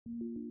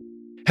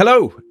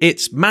Hello,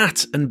 it's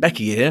Matt and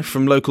Becky here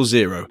from Local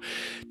Zero.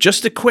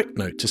 Just a quick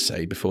note to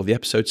say before the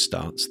episode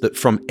starts that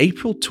from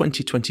April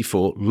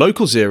 2024,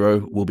 Local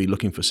Zero will be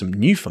looking for some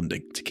new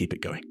funding to keep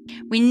it going.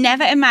 We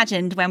never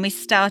imagined when we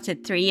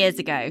started 3 years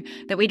ago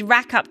that we'd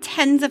rack up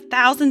tens of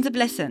thousands of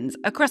listens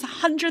across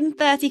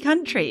 130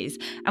 countries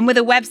and with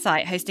a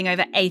website hosting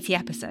over 80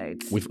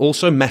 episodes. We've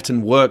also met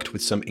and worked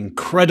with some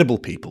incredible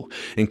people,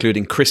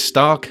 including Chris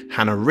Stark,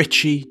 Hannah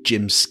Ritchie,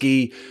 Jim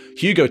Ski,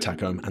 Hugo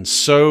Tacome, and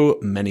so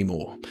many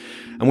more.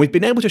 And we've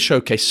been able to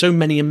showcase so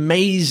many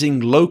amazing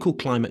local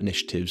climate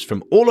initiatives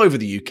from all over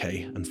the UK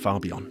and far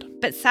beyond.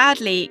 But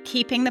sadly,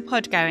 keeping the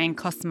pod going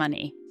costs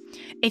money.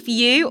 If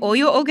you or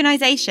your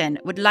organisation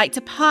would like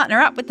to partner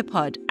up with the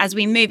pod as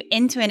we move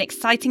into an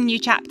exciting new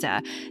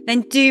chapter,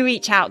 then do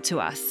reach out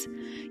to us.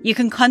 You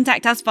can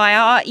contact us via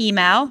our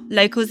email,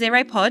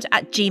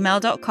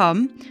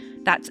 localzeropod@gmail.com.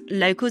 That's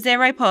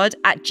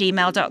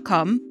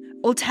localzeropod@gmail.com.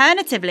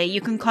 Alternatively, you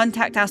can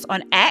contact us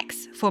on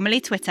X, formerly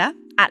Twitter,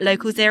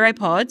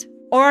 @localzeropod,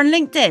 or on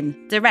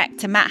LinkedIn, direct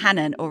to Matt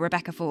Hannon or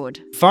Rebecca Ford.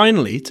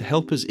 Finally, to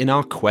help us in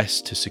our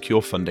quest to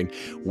secure funding,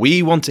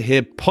 we want to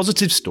hear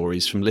positive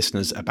stories from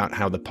listeners about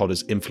how the pod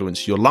has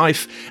influenced your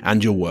life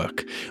and your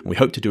work. And we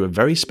hope to do a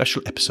very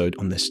special episode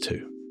on this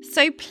too.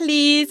 So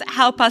please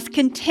help us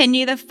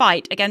continue the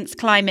fight against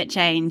climate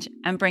change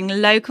and bring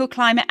local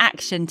climate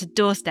action to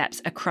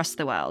doorsteps across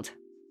the world.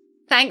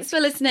 Thanks for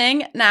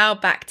listening. Now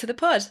back to the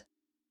pod.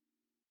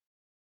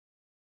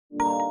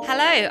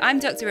 Hello, I'm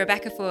Dr.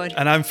 Rebecca Ford.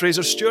 And I'm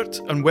Fraser Stewart,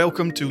 and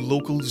welcome to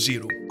Local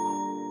Zero.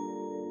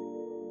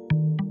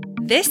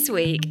 This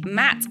week,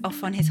 Matt's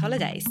off on his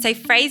holidays, so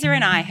Fraser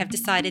and I have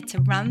decided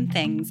to run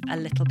things a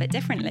little bit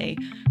differently.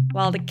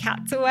 While the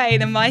cat's away,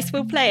 the mice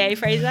will play, eh,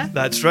 Fraser?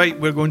 That's right,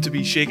 we're going to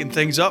be shaking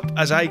things up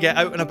as I get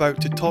out and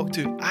about to talk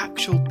to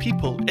actual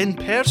people in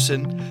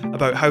person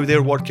about how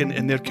they're working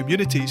in their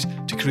communities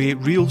to create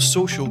real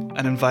social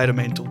and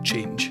environmental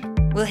change.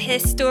 We'll hear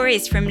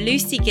stories from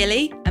Lucy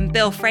Gilly and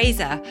Bill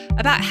Fraser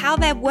about how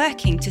they're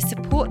working to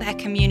support their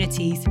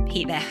communities,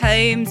 heat their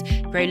homes,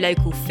 grow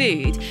local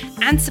food,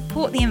 and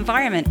support the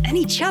environment and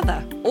each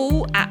other,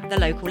 all at the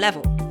local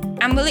level.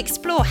 And we'll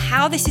explore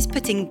how this is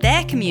putting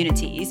their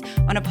communities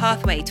on a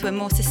pathway to a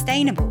more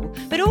sustainable,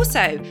 but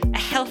also a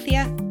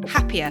healthier,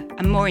 happier,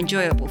 and more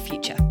enjoyable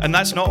future. And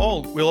that's not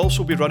all. We'll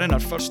also be running our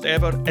first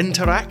ever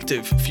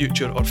interactive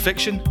future or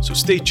fiction, so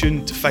stay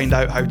tuned to find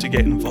out how to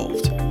get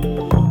involved.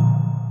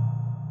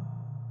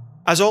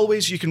 As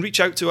always, you can reach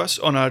out to us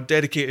on our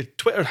dedicated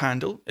Twitter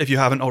handle if you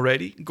haven't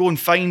already. Go and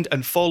find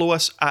and follow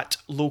us at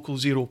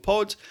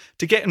LocalZeroPod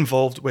to get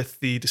involved with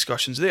the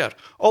discussions there.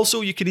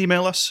 Also, you can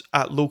email us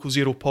at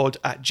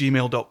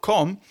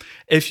localzeropod@gmail.com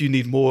if you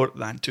need more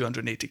than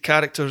 280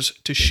 characters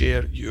to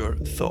share your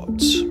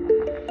thoughts.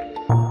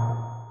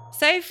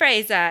 So,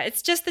 Fraser,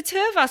 it's just the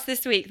two of us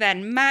this week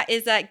then. Matt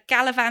is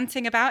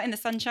gallivanting about in the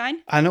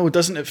sunshine. I know,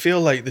 doesn't it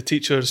feel like the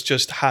teacher's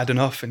just had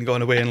enough and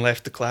gone away and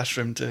left the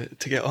classroom to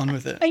get on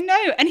with it? I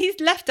know, and he's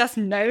left us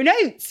no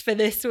notes for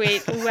this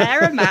week.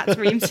 Where are Matt's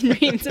reams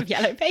and reams of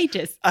yellow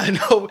pages? I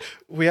know,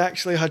 we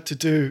actually had to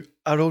do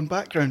our own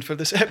background for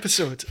this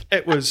episode.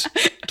 It was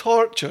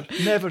torture.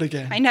 Never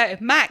again. I know.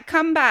 Matt,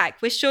 come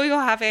back. We're sure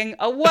you're having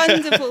a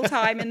wonderful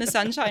time in the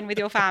sunshine with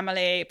your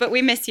family, but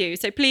we miss you,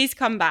 so please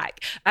come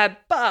back.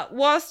 But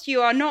whilst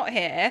you are not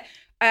here,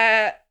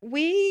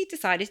 we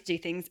decided to do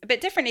things a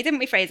bit differently, didn't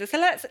we, Fraser? So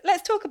let's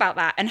talk about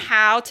that and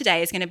how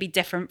today is going to be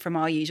different from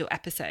our usual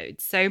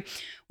episodes. So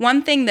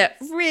one thing that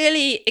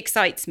really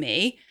excites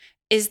me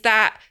is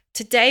that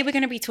today we're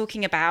going to be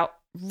talking about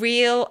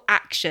real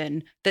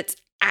action that's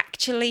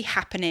actually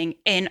happening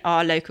in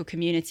our local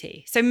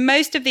community. So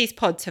most of these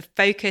pods have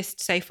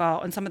focused so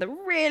far on some of the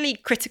really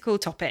critical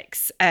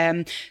topics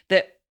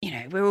that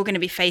we're all going to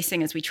be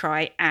facing as we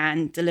try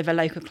and deliver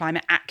local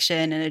climate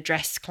action and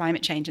address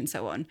climate change and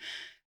so on.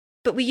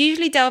 But we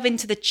usually delve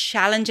into the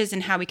challenges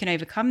and how we can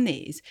overcome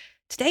these.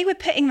 Today we're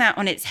putting that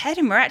on its head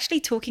and we're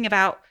actually talking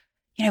about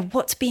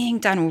what's being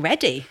done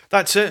already.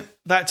 That's it.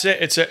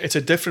 It's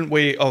a different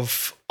way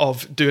of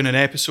doing an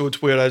episode,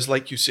 whereas,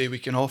 like you say, we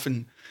can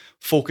often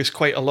focus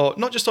quite a lot,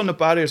 not just on the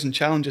barriers and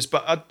challenges,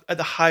 but at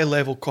the high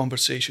level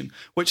conversation,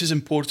 which is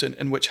important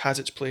and which has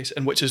its place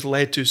and which has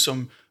led to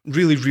some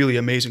really, really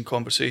amazing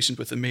conversations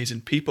with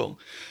amazing people.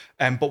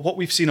 But what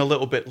we've seen a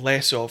little bit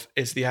less of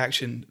is the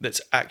action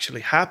that's actually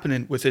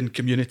happening within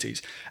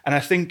communities. And I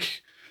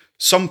think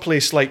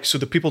someplace like, so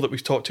the people that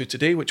we've talked to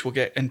today, which we'll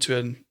get into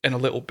in a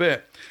little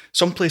bit,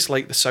 someplace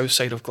like the south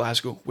side of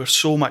Glasgow, where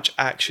so much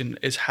action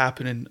is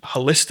happening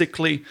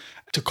holistically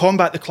to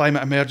combat the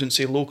climate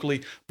emergency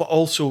locally, but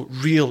also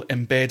real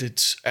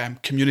embedded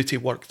community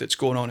work that's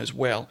going on as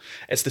well.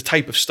 It's the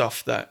type of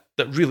stuff that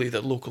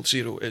Local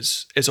Zero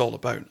is all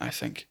about, I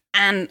think.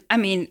 And I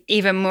mean,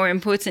 even more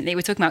importantly,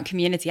 we're talking about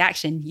community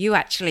action. You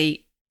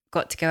actually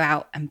got to go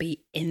out and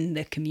be in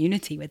the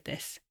community with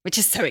this, which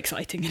is so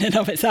exciting in and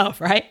of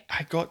itself, right?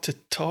 I got to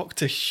talk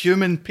to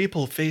human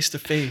people face to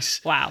face.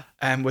 Wow.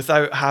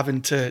 Without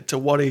having to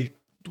worry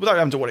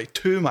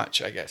too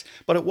much, I guess.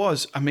 But it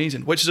was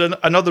amazing, which is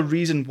another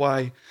reason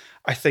why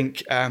I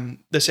think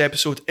this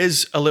episode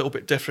is a little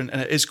bit different,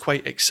 and it is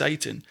quite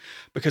exciting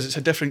because it's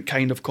a different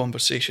kind of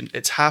conversation.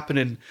 It's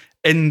happening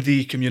in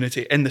the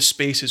community, in the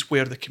spaces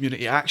where the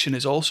community action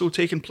is also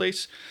taking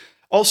place.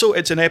 Also,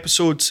 it's an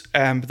episode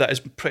that is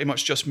pretty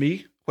much just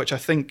me, which I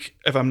think,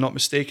 if I'm not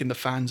mistaken, the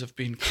fans have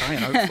been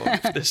crying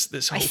out for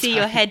this whole I see time.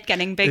 your head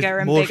getting bigger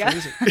and More bigger.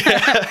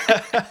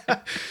 phrasing.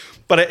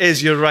 But it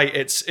is, you're right,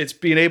 it's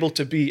being able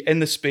to be in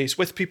the space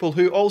with people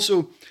who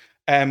also,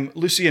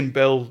 Lucy and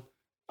Bill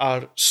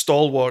are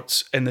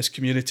stalwarts in this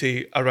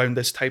community around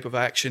this type of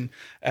action.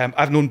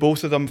 I've known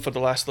both of them for the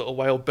last little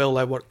while. Bill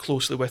I work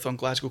closely with on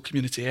Glasgow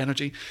Community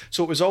Energy.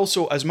 So it was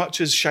also, as much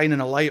as shining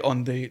a light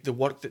on the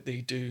work that they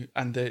do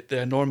and the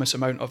enormous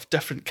amount of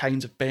different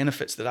kinds of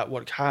benefits that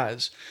work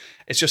has,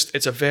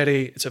 it's a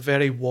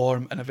very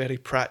warm and a very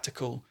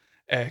practical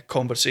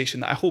conversation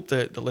that I hope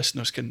that the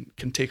listeners can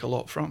take a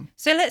lot from.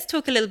 So let's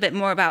talk a little bit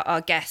more about our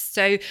guests.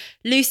 So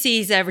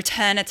Lucy's a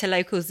returner to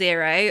Local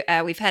Zero.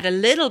 We've heard a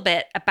little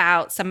bit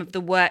about some of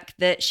the work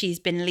that she's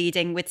been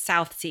leading with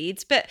South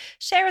Seeds, but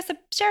share us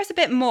a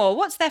bit more.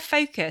 What's their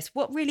focus?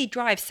 What really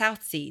drives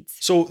South Seeds?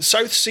 So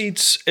South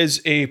Seeds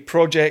is a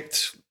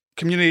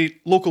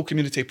local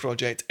community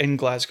project in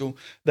Glasgow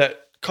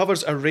that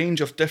covers a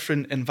range of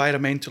different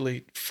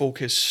environmentally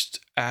focused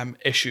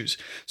issues.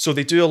 So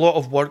they do a lot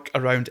of work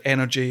around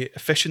energy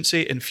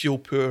efficiency in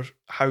fuel-poor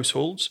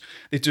households.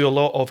 They do a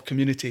lot of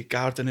community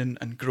gardening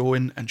and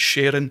growing and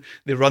sharing.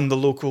 They run the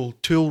local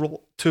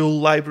tool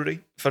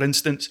library, for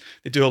instance.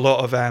 They do a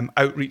lot of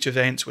outreach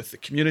events with the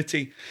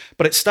community.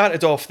 But it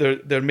started off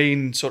their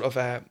main sort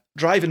of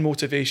driving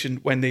motivation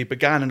when they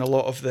began, and a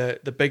lot of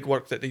the big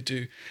work that they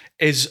do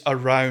is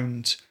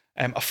around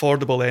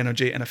affordable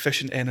energy and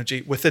efficient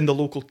energy within the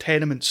local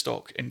tenement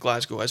stock in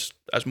Glasgow, as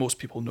most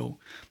people know.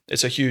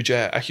 It's a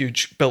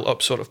huge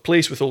built-up sort of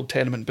place with old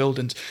tenement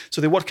buildings.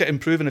 So they work at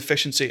improving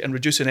efficiency and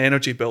reducing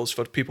energy bills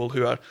for people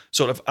who are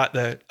sort of at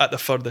the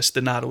furthest,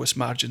 the narrowest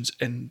margins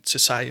in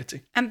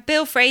society. And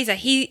Bill Fraser,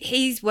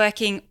 he's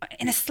working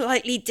in a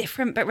slightly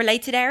different but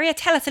related area.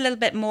 Tell us a little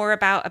bit more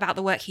about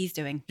the work he's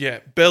doing. Yeah,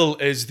 Bill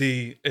is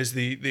the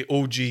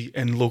OG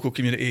in local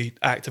community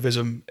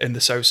activism in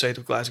the south side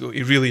of Glasgow.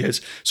 He really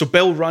is. So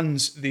Bill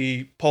runs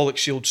the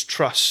Pollokshields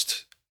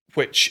Trust,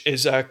 which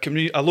is a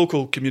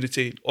local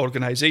community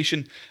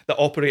organisation that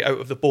operate out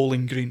of the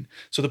Bowling Green.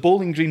 So the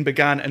Bowling Green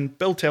began, and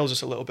Bill tells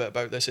us a little bit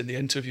about this in the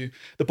interview,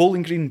 the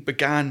Bowling Green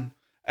began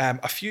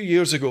a few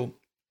years ago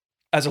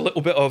as a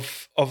little bit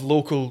of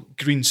local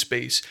green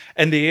space.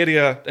 In the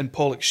area in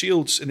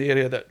Pollokshields, in the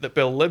area that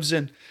Bill lives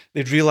in,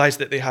 they'd realised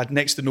that they had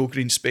next to no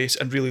green space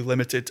and really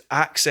limited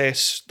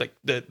access. Like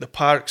the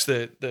parks,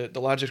 the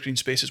larger green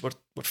spaces were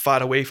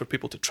far away for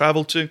people to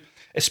travel to,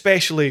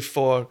 especially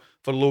for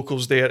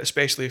locals there,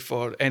 especially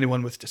for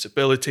anyone with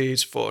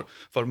disabilities, for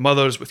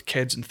mothers with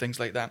kids and things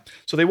like that.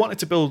 So they wanted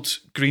to build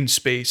green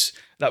space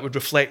that would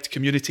reflect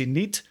community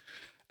need.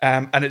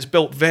 And it's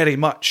built very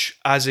much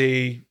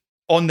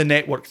on the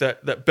network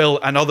that Bill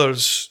and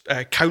others,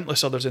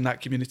 countless others in that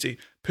community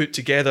put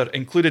together,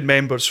 included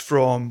members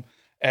from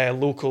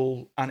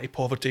local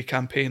anti-poverty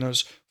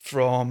campaigners,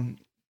 from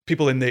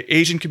people in the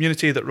Asian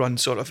community that run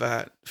sort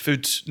of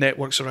food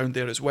networks around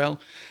there as well.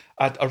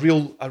 A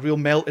real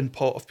melting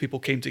pot of people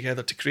came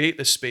together to create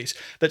this space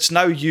that's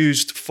now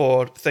used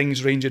for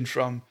things ranging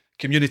from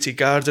community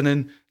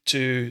gardening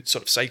to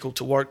sort of cycle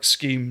to work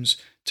schemes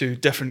to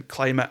different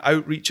climate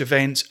outreach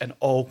events and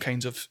all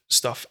kinds of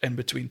stuff in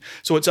between.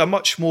 So it's a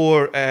much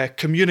more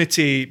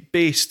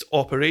community-based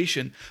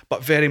operation,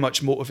 but very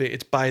much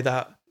motivated by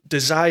that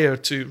desire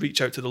to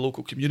reach out to the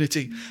local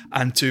community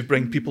and to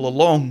bring people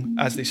along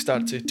as they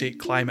start to take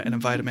climate and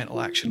environmental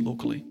action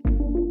locally.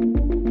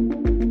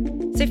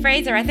 So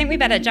Fraser, I think we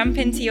better jump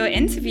into your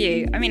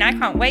interview. I mean, I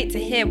can't wait to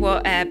hear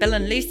what Bill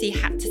and Lucy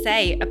had to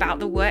say about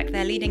the work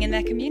they're leading in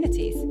their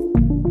communities.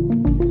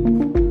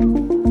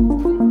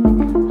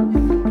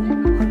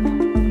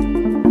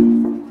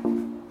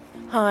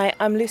 Hi,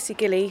 I'm Lucy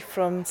Gilly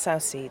from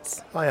South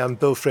Seeds. Hi, I'm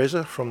Bill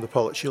Fraser from the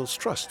Pollokshields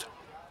Trust.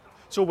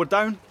 So we're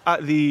down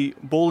at the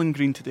Bowling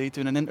Green today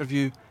doing an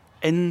interview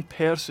in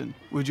person,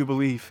 would you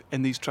believe,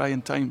 in these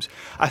trying times.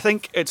 I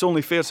think it's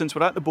only fair, since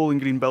we're at the Bowling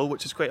Green, Bill,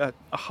 which is quite a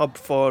hub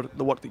for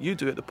the work that you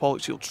do at the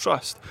Pollokshields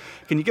Trust.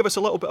 Can you give us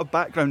a little bit of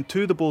background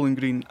to the Bowling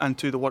Green and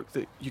to the work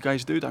that you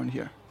guys do down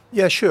here?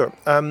 Yeah, sure.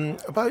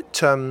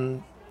 About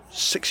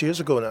 6 years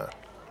ago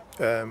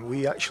now,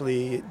 we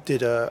actually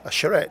did a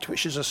charrette,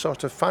 which is a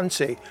sort of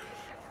fancy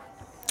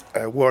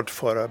word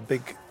for a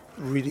big,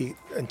 really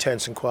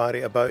intense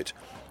inquiry about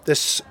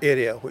this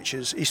area, which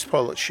is East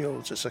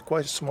Pollokshields. It's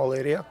quite a small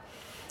area,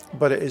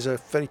 but it is a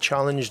very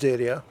challenged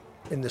area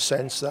in the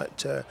sense that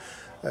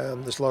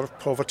there's a lot of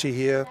poverty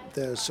here,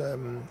 there's a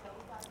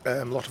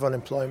lot of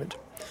unemployment.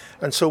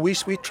 And so we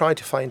tried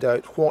to find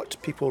out what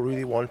people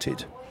really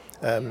wanted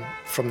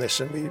from this,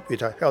 and we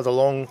held a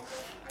long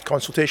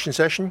consultation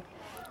session,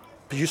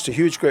 produced a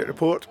huge, great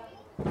report,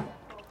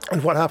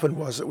 and what happened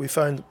was that we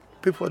found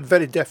people had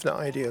very definite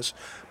ideas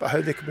about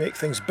how they could make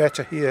things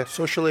better here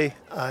socially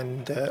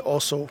and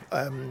also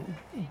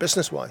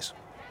business-wise.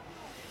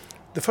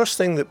 The first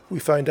thing that we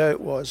found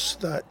out was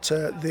that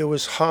there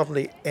was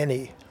hardly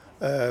any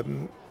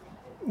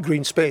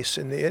green space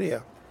in the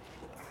area.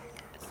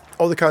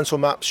 All the council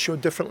maps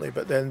showed differently,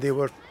 but then they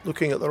were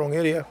looking at the wrong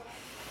area.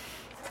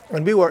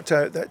 And we worked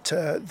out that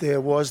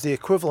there was the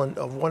equivalent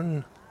of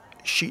one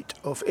sheet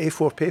of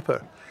A4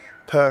 paper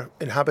per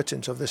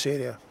inhabitant of this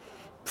area,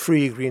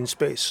 free green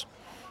space.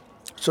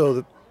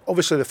 So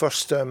obviously the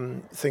first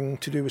thing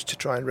to do was to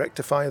try and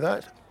rectify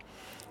that.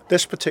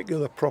 This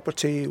particular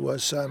property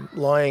was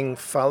lying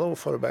fallow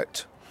for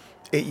about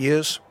 8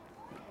 years,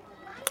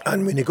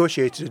 and we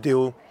negotiated a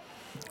deal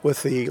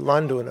with the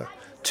landowner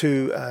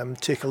to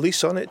take a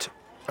lease on it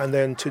and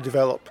then to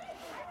develop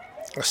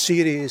a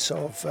series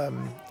of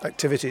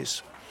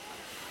activities.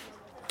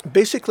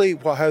 Basically,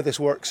 how this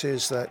works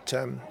is that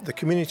the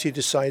community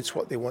decides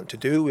what they want to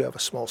do. We have a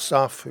small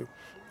staff who,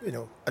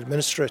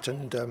 administer it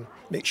and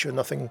make sure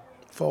nothing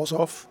falls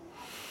off.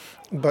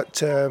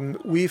 But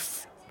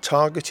we've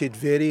targeted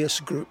various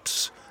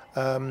groups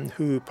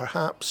who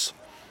perhaps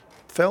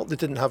felt they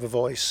didn't have a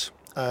voice.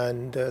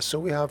 And so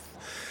we have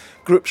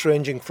groups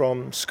ranging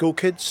from school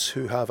kids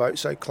who have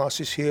outside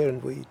classes here,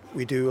 and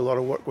we do a lot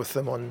of work with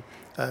them on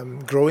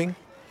growing.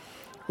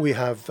 We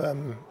have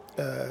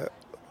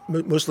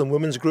Muslim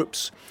women's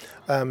groups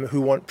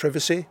who want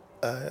privacy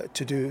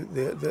to do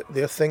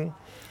their thing.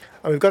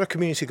 And we've got a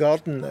community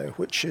garden now,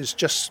 which is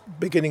just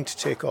beginning to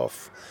take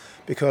off,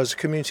 because a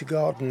community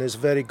garden is a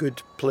very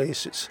good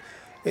place.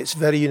 It's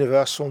very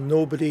universal.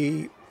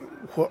 Nobody,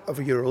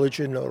 whatever your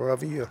religion or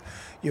whatever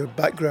your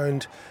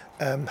background,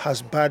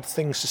 has bad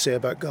things to say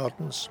about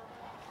gardens.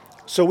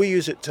 So we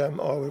use it,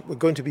 or we're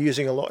going to be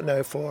using a lot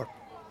now for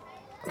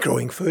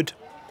growing food.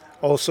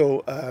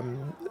 Also,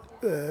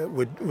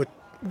 we're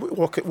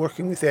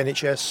working with the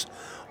NHS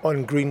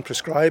on green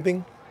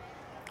prescribing,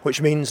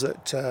 which means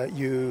that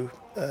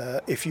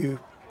if you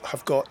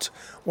have got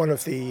one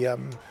of the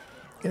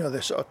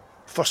the sort of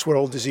first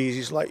world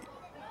diseases like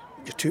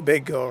you're too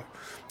big or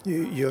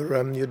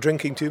you're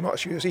drinking too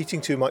much, you're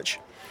eating too much,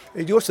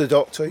 you go to the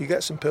doctor, you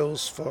get some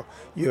pills for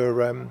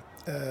your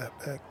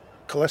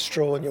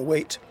cholesterol and your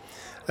weight,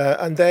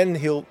 and then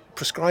he'll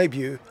prescribe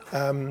you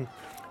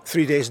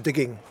 3 days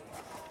digging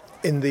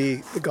in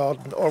the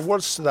garden, or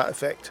words to that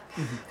effect.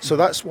 Mm-hmm. So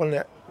that's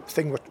one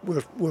thing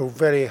we're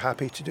very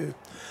happy to do.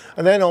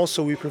 And then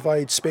also we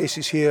provide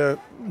spaces here.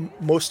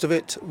 Most of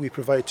it we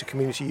provide to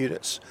community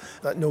units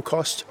at no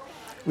cost.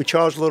 We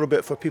charge a little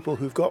bit for people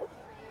who've got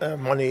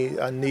money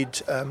and need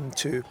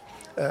to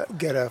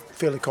get a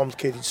fairly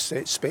complicated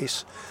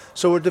space.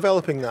 So we're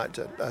developing that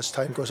as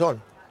time goes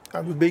on.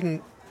 And we've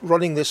been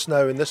running this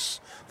now in this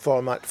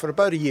format for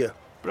about a year.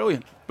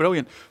 Brilliant.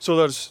 So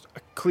there's a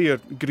clear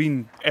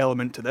green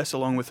element to this,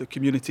 along with the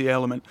community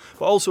element,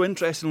 but also,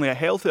 interestingly, a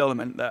health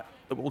element that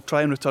we'll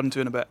try and return to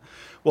in a bit.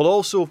 Well,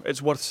 also,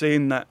 it's worth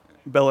saying that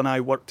Bill and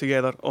I work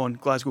together on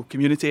Glasgow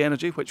Community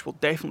Energy, which we'll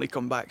definitely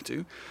come back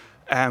to.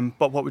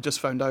 But what we just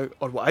found out,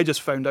 or what I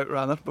just found out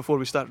rather, before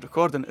we started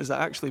recording, is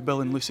that actually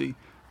Bill and Lucy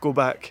go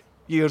back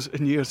years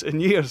and years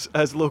and years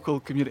as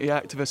local community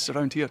activists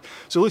around here.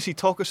 So Lucy,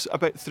 talk us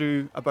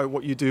about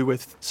what you do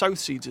with South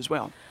Seeds as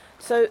well.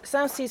 So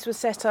South Seeds was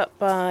set up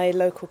by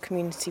local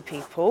community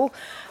people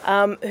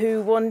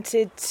who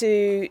wanted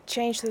to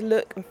change the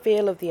look and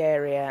feel of the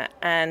area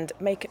and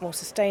make it more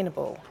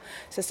sustainable.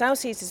 So South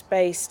Seeds is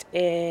based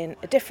in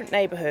a different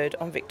neighbourhood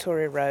on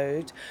Victoria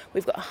Road.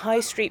 We've got a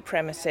high street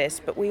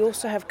premises, but we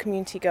also have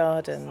community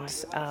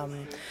gardens.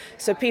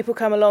 So people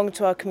come along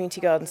to our community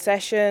garden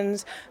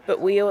sessions,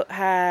 but we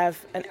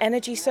have an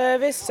energy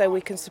service, so we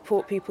can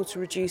support people to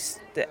reduce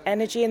the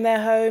energy in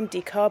their home,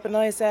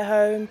 decarbonise their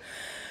home.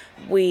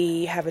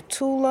 We have a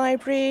tool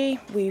library.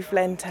 We've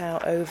lent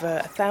out over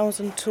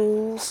 1,000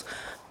 tools,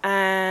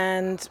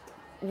 and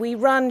we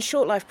run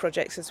short life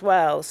projects as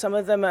well. Some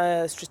of them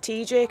are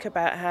strategic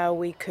about how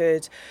we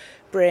could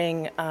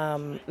bring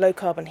low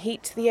carbon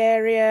heat to the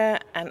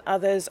area, and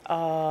others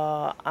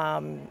are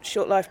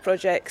short life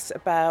projects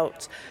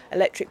about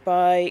electric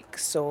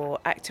bikes or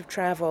active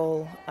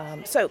travel.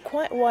 So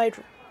quite a wide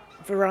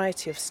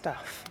variety of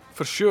stuff.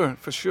 For sure.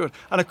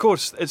 And of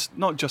course, it's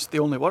not just the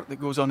only work that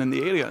goes on in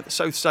the area. The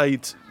south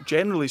side,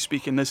 generally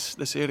speaking,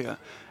 this area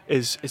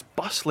is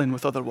bustling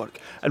with other work.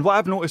 And what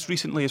I've noticed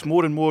recently is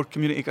more and more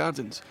community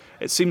gardens.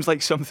 It seems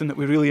like something that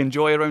we really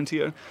enjoy around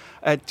here.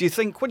 What do you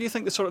think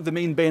the sort of the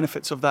main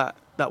benefits of that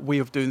way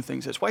of doing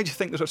things is? Why do you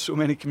think there are so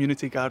many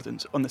community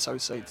gardens on the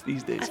south side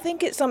these days? I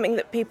think it's something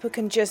that people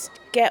can just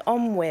get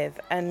on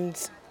with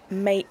and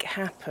make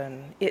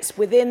happen. It's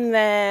within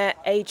their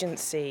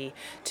agency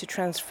to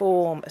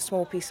transform a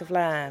small piece of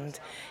land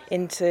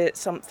into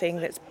something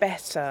that's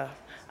better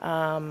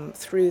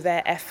through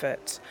their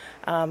effort.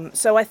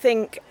 So I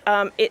think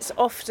it's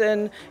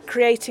often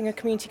creating a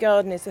community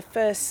garden is the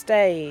first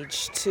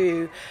stage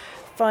to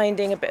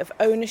finding a bit of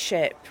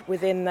ownership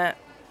within that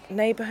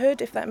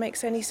neighbourhood, if that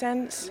makes any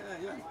sense.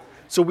 Yeah.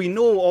 So we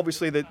know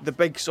obviously the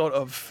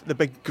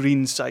big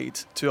green side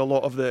to a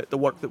lot of the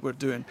work that we're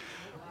doing.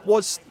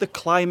 Was the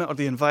climate or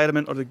the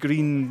environment or the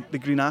green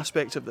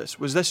aspect of this,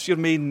 was this your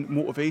main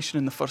motivation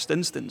in the first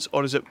instance,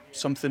 or is it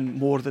something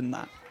more than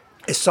that?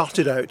 It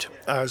started out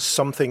as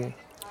something,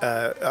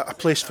 a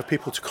place for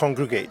people to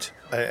congregate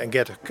and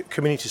get a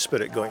community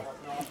spirit going,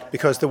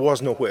 because there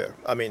was nowhere.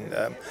 I mean,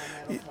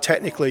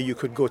 technically you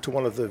could go to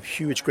one of the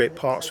huge great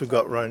parks we've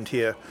got around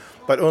here,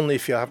 but only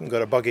if you haven't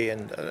got a buggy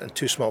and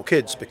two small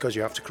kids, because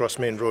you have to cross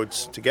main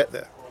roads to get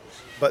there.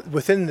 But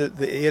within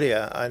the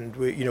area, and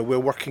we're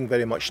working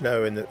very much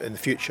now in the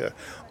future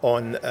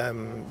on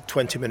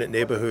 20-minute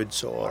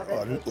neighbourhoods or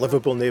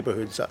livable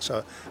neighbourhoods. That's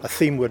a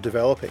theme we're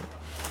developing.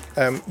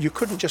 You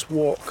couldn't just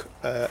walk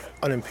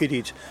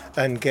unimpeded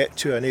and get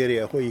to an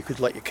area where you could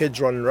let your kids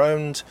run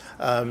around.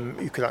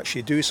 You could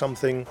actually do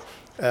something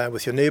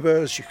with your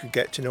neighbours. You could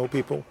get to know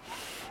people.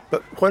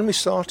 But when we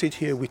started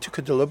here, we took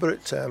a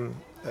deliberate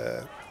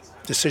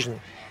decision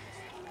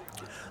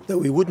that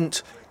we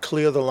wouldn't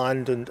clear the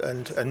land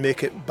and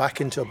make it back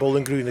into a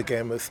bowling green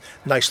again with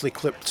nicely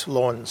clipped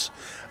lawns.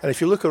 And if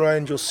you look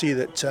around, you'll see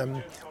that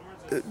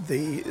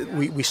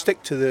we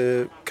stick to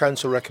the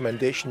council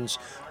recommendations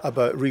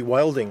about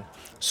rewilding.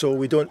 So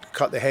we don't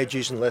cut the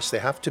hedges unless they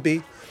have to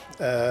be.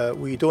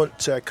 We don't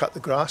cut the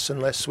grass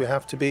unless we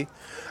have to be.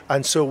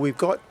 And so we've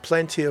got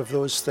plenty of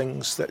those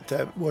things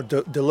that were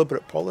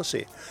deliberate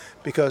policy,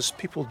 because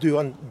people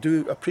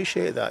do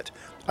appreciate that.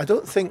 I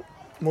don't think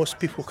most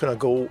people kind of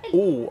go,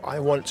 oh, I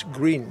want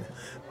green,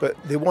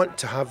 but they want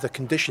to have the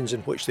conditions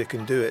in which they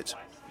can do it.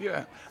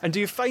 Yeah. And do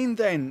you find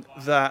then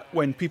that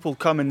when people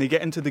come and they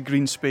get into the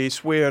green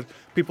space, where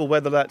people,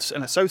 whether that's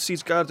in a South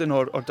Seas garden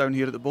or down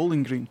here at the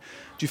bowling green,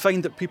 do you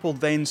find that people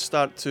then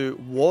start to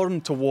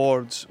warm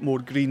towards more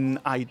green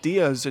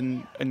ideas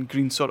and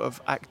green sort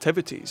of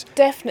activities?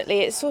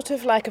 Definitely. It's sort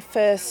of like a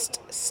first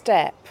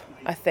step,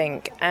 I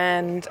think,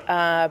 and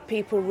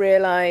people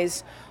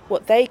realise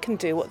what they can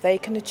do, what they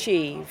can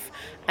achieve,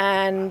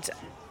 and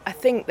I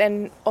think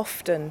then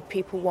often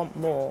people want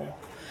more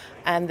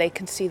and they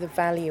can see the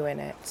value in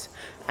it,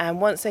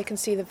 and once they can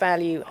see the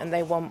value and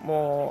they want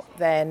more,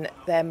 then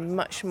they're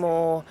much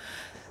more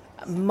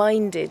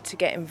minded to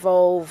get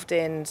involved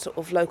in sort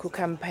of local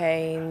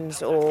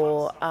campaigns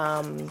or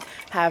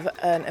have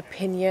an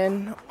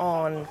opinion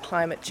on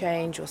climate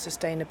change or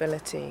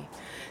sustainability.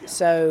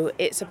 So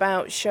it's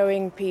about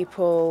showing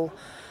people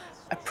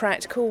a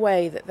practical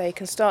way that they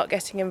can start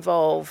getting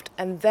involved,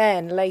 and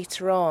then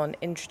later on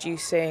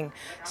introducing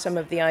some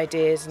of the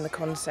ideas and the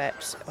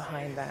concepts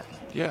behind that.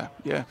 Yeah.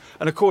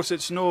 And of course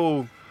it's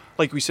no,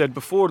 like we said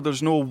before,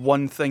 there's no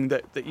one thing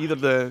that either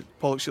the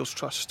Pollokshiels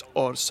Trust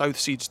or South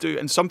Seeds do.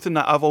 And something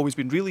that I've always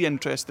been really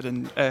interested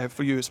in,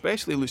 for you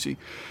especially, Lucy,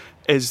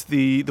 is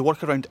the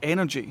work around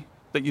energy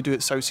that you do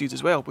at South Seeds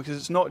as well, because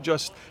it's not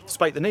just,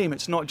 despite the name,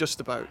 it's not just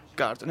about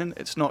gardening,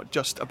 it's not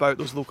just about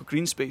those local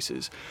green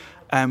spaces,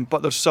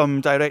 but there's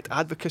some direct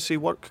advocacy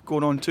work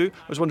going on too.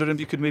 I was wondering if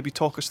you could maybe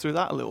talk us through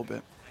that a little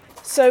bit.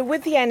 So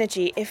with the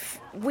energy,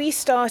 if we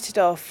started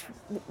off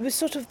with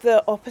sort of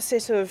the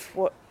opposite of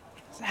what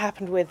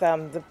happened with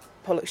the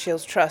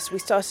Pollokshiels Trust, we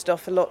started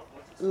off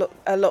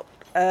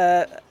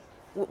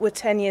we're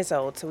 10 years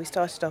old, so we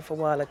started off a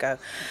while ago,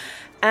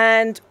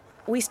 and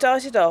we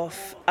started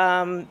off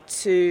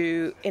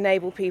to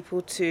enable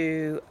people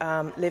to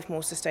live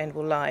more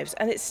sustainable lives,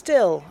 and it's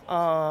still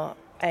our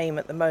aim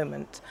at the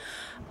moment.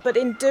 But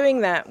in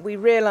doing that, we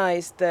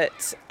realised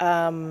that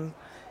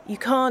you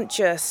can't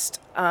just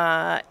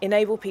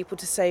enable people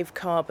to save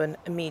carbon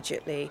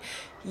immediately.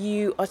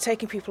 You are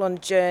taking people on a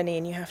journey,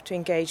 and you have to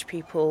engage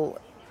people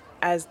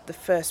as the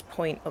first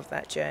point of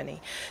that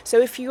journey. So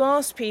if you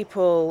ask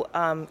people,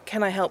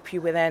 can I help you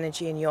with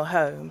energy in your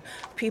home,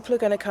 people are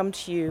going to come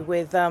to you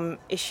with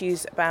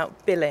issues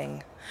about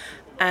billing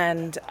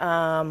and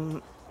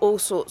all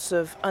sorts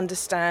of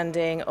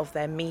understanding of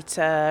their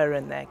meter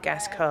and their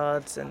gas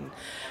cards and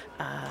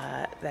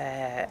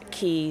their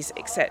keys,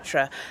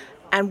 etc.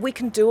 And we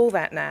can do all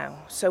that now.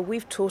 So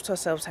we've taught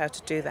ourselves how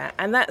to do that.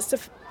 And that's the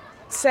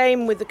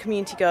same with the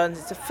community gardens.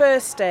 It's the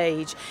first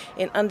stage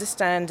in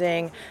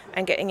understanding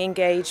and getting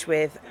engaged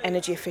with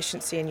energy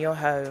efficiency in your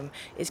home.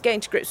 It's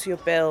getting to grips with your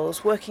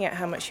bills, working out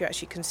how much you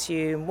actually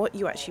consume, what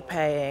you're actually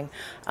paying,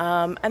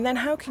 and then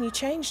how can you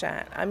change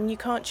that? I mean, you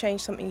can't change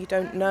something you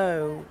don't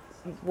know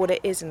what it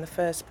is in the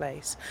first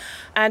place.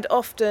 And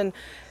often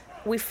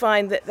we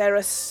find that there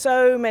are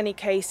so many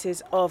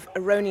cases of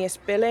erroneous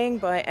billing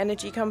by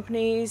energy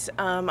companies.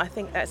 I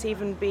think that's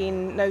even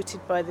been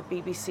noted by the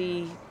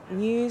BBC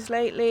News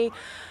lately,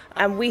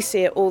 and we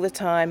see it all the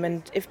time.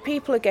 And if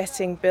people are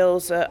getting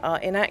bills that are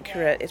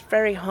inaccurate, it's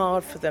very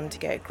hard for them to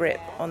get a grip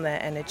on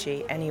their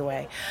energy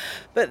anyway.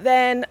 But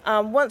then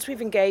once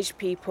we've engaged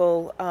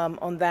people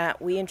on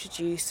that, we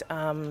introduce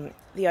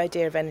the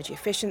idea of energy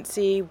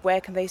efficiency.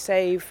 Where can they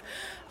save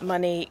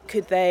money?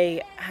 Could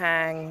they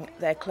hang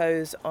their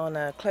clothes on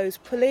a clothes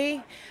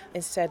pulley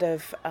instead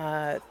of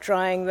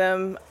drying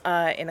them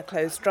in a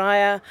clothes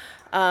dryer?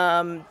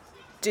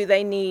 Do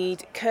they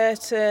need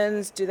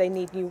curtains? Do they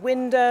need new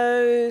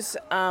windows?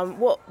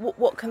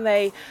 What can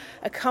they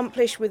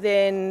accomplish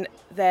within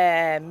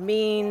their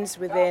means,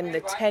 within the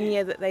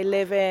tenure that they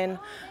live in?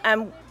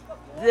 And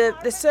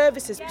the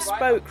service is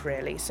bespoke,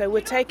 really. So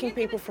we're taking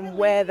people from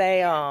where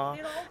they are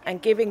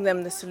and giving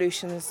them the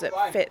solutions that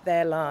fit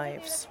their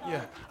lives.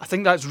 Yeah, I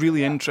think that's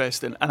really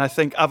interesting. And I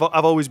think I've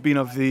always been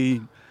of the,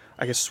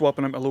 I guess,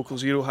 swapping out my Local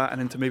Zero hat and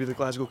into maybe the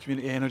Glasgow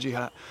Community Energy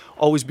hat,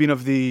 always been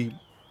of the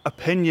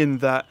opinion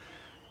that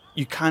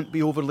you can't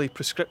be overly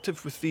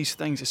prescriptive with these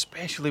things,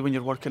 especially when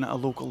you're working at a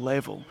local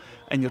level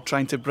and you're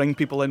trying to bring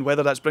people in,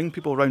 whether that's bring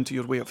people around to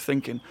your way of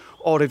thinking,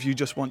 or if you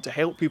just want to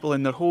help people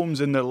in their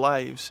homes, in their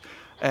lives.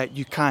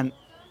 You can't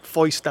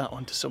foist that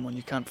onto someone.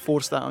 You can't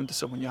force that onto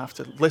someone. You have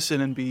to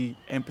listen and be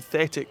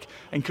empathetic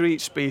and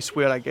create space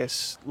where, I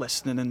guess,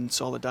 listening and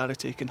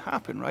solidarity can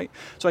happen, right?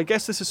 So I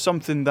guess this is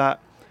something that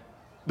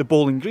the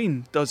Bowling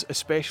Green does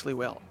especially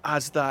well,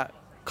 as that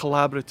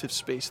collaborative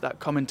space, that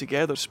coming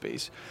together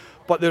space.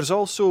 But there's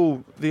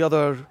also the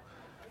other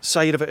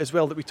side of it as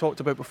well that we talked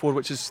about before,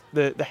 which is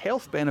the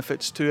health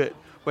benefits to it,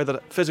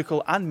 whether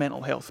physical and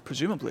mental health,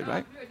 presumably,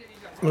 right?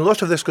 A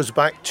lot of this goes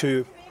back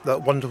to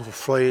that wonderful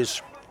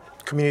phrase,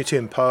 community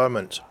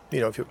empowerment.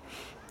 You know,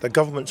 the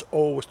government's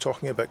always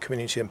talking about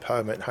community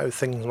empowerment, how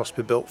things must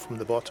be built from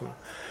the bottom.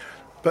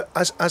 But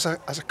as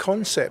a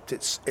concept,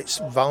 it's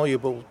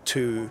valuable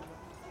to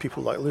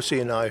people like Lucy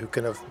and I, who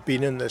kind of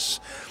been in this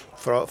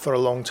for a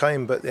long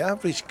time. But the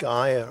average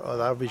guy or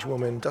the average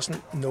woman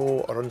doesn't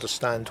know or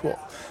understand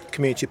what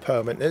community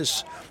empowerment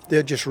is.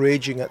 They're just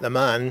raging at the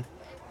man,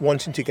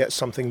 wanting to get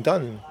something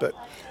done. But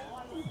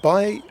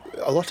by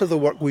a lot of the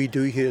work we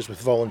do here is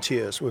with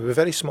volunteers. We have a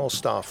very small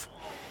staff.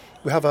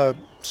 We have a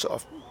sort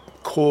of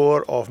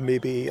core of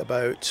maybe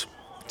about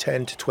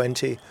 10 to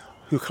 20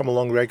 who come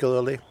along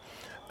regularly.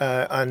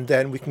 And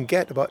then we can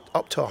get about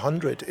up to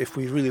 100 if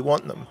we really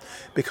want them,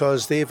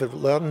 because they've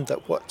learned that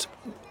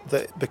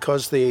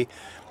because they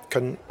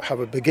can have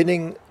a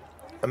beginning,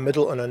 a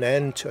middle and an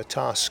end to a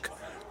task,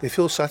 they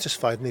feel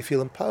satisfied and they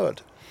feel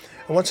empowered.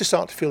 And once they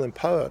start to feel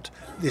empowered,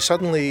 they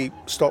suddenly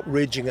stop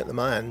raging at the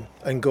man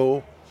and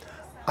go,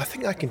 I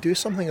think I can do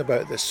something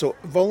about this. So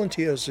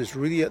volunteers is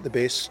really at the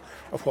base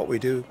of what we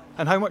do.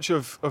 And how much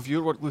of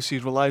your work, Lucy,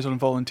 relies on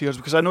volunteers?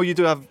 Because I know you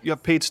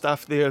have paid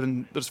staff there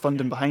and there's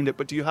funding behind it,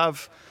 but do you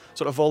have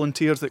sort of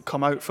volunteers that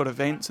come out for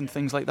events and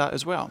things like that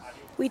as well?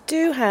 We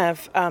do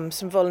have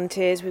some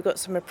volunteers. We've got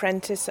some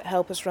apprentices that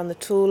help us run the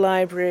tool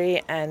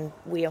library, and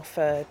we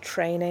offer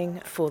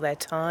training for their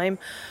time.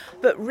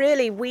 But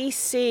really, we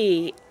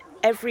see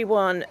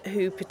everyone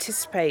who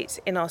participates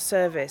in our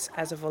service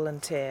as a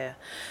volunteer.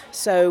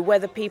 So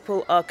whether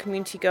people are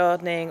community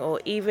gardening, or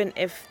even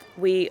if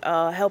we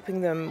are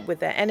helping them with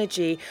their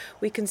energy,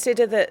 we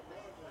consider that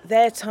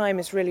their time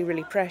is really,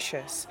 really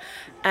precious.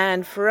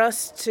 And for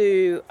us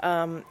to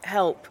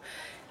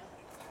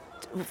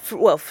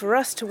for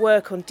us to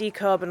work on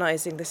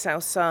decarbonising the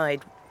South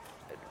Side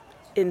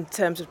in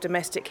terms of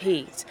domestic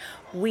heat,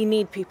 we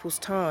need people's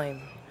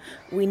time.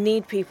 We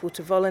need people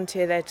to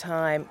volunteer their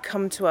time,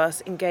 come to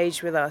us,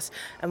 engage with us,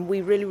 and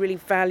we really, really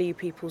value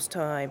people's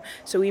time.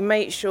 So we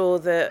make sure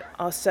that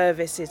our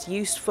service is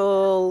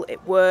useful,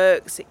 it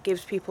works, it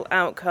gives people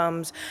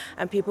outcomes,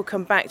 and people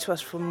come back to us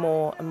for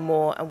more and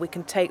more, and we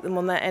can take them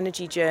on that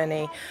energy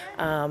journey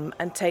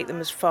and take them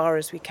as far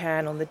as we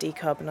can on the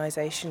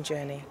decarbonisation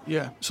journey.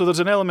 Yeah, so there's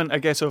an element, I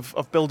guess,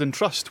 of building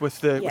trust with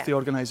the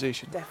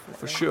organisation. Definitely.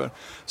 For sure.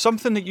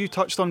 Something that you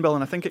touched on, Bill,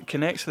 and I think it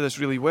connects to this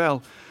really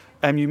well.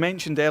 You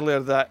mentioned earlier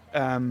that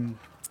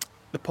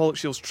the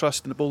Pollokshields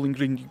Trust and the Bowling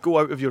Green, you go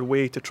out of your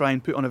way to try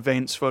and put on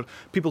events for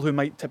people who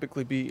might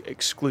typically be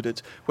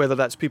excluded, whether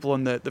that's people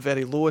on the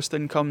very lowest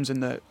incomes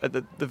and at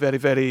the very,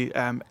 very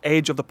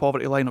edge of the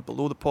poverty line or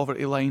below the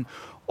poverty line,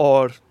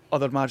 or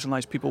other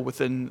marginalised people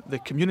within the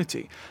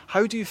community.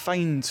 How do you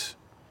find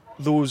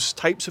those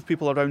types of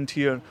people around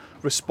here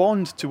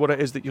respond to what it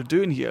is that you're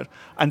doing here?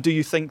 And do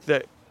you think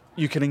that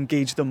you can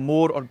engage them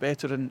more or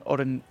better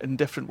in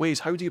different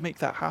ways? How do you make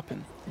that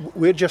happen?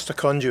 We're just a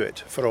conduit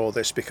for all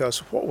this, because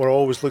what we're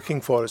always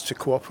looking for is to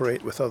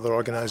cooperate with other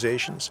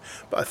organisations.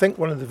 But I think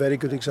one of the very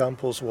good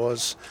examples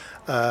was,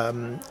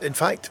 in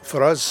fact,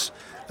 for us,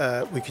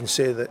 we can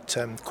say that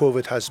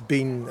COVID has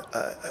been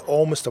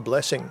almost a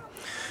blessing,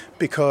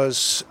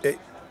 because it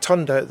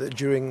turned out that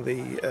during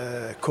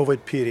the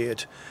COVID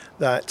period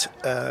that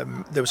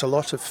there was a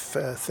lot of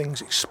things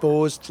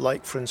exposed,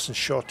 like, for instance,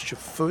 shortage of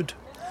food,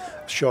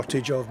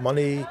 shortage of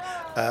money,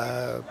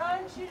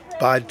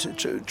 bad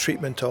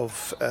treatment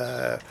of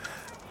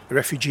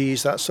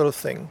refugees, that sort of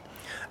thing.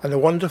 And a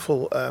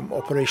wonderful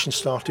operation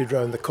started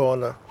around the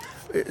corner.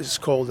 It's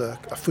called a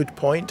food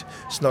point.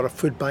 It's not a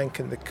food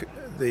bank in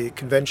the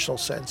conventional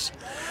sense,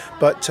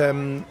 but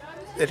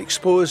it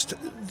exposed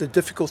the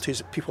difficulties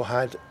that people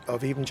had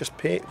of even just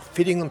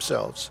feeding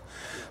themselves.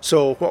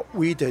 So what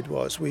we did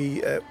was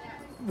we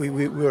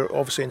were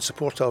obviously in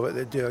support of it.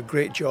 They do a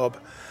great job.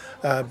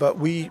 But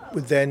we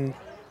would then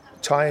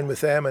tie in with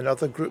them and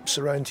other groups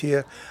around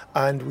here,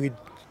 and we'd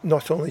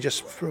not only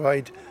just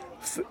provide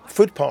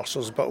food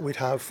parcels, but we'd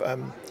have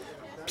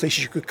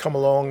places you could come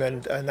along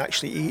and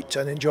actually eat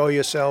and enjoy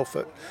yourself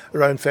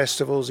around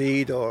festivals,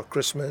 Eid or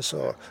Christmas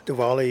or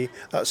Diwali,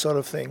 that sort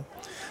of thing.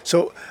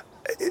 So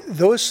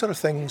those sort of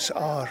things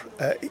are,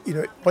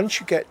 once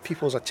you get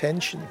people's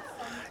attention,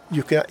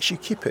 you can actually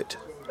keep it.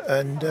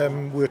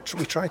 And we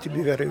try to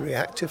be very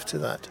reactive to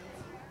that.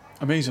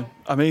 Amazing.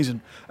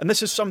 And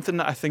this is something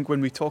that I think when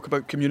we talk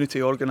about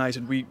community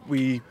organising,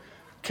 we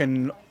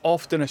can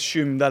often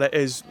assume that it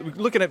is, we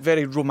look at it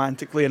very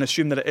romantically and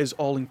assume that it is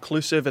all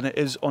inclusive and it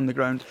is on the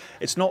ground.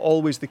 It's not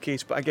always the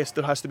case, but I guess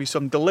there has to be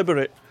some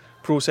deliberate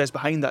process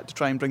behind that to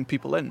try and bring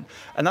people in.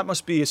 And that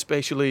must be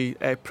especially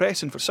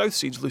pressing for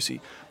Southseeds,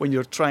 Lucy, when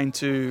you're trying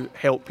to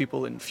help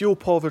people in fuel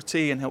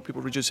poverty and help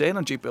people reduce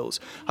energy bills.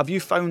 Have you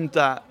found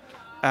that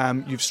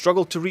you've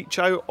struggled to reach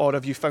out, or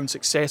have you found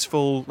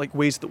successful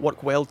ways that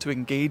work well to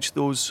engage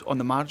those on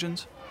the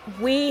margins?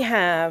 We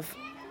have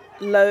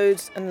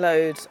loads and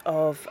loads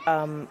of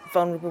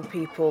vulnerable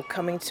people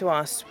coming to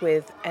us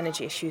with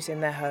energy issues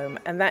in their home,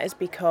 and that is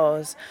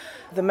because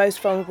the most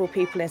vulnerable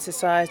people in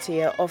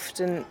society are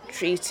often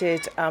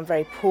treated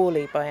very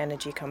poorly by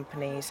energy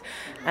companies,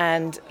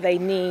 and they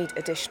need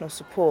additional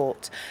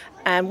support.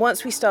 And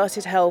once we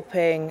started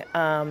helping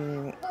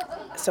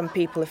some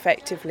people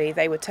effectively,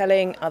 they were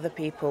telling other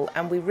people,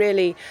 and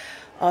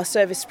our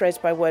service spreads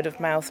by word of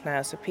mouth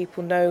now, so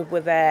people know we're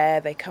there,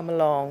 they come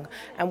along,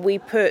 and we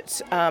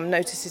put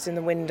notices in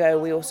the window.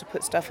 We also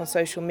put stuff on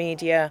social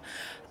media,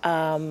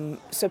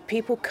 so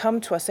people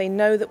come to us. They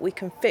know that we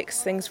can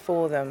fix things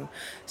for them,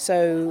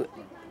 so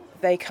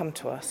they come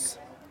to us.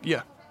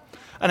 Yeah,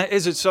 and it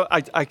is.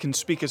 I can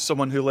speak as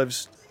someone who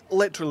lives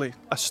literally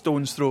a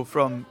stone's throw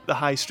from the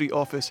High Street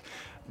office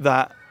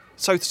that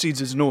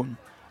Southseeds is known.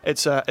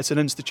 It's an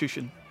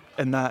institution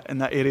in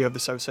that area of the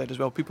south side as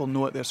well. People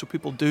know it there, so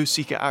people do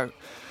seek it out.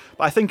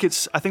 But I think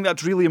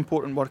that's really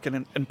important work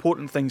and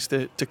important things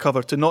to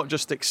cover, to not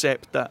just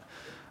accept that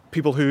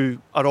people who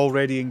are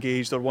already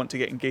engaged or want to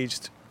get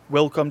engaged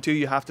will come to you.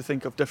 You have to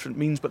think of different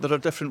means, but there are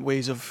different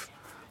ways of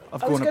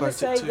going about it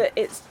too. I was going to say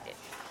that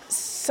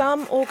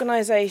some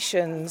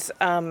organisations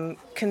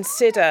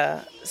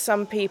consider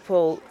some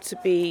people to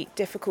be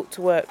difficult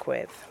to work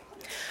with.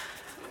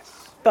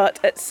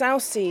 But at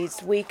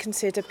Southseeds, we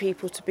consider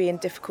people to be in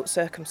difficult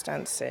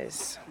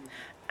circumstances,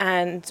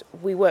 and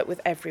we work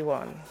with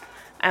everyone.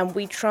 And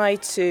we try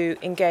to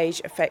engage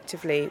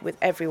effectively with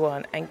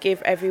everyone and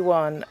give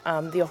everyone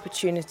the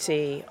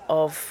opportunity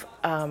of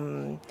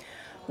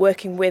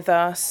working with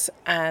us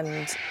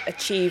and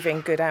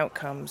achieving good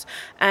outcomes.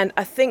 And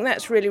I think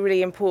that's really,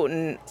 really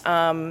important.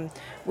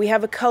 We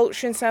have a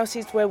culture in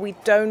Southseeds where we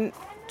don't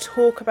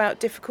talk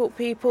about difficult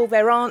people.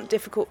 There aren't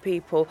difficult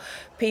people.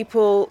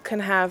 People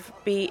can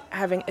be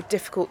having a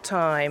difficult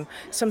time.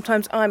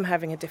 Sometimes I'm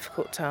having a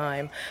difficult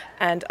time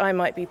and I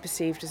might be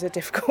perceived as a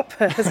difficult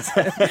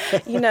person.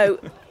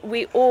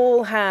 We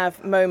all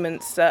have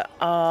moments that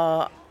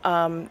are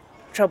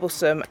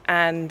troublesome,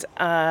 and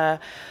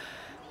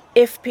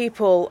if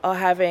people are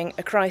having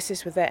a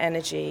crisis with their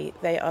energy,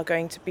 they are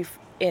going to be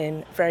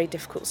in very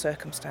difficult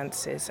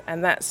circumstances,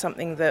 and that's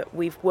something that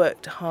we've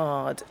worked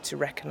hard to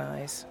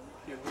recognise.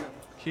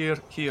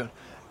 Here.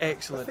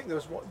 Excellent. I think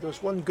there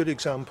was one good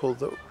example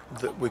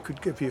that we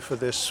could give you for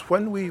this.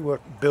 When we were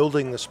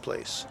building this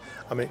place,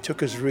 it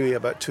took us really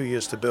about 2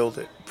 years to build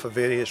it for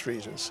various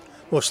reasons,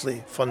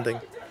 mostly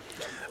funding.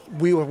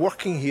 We were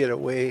working here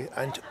away,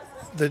 and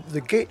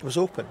the gate was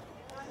open.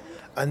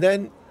 And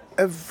then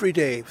every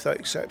day, without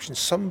exception,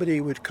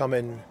 somebody would come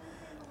in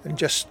and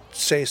just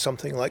say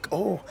something like,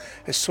 "Oh,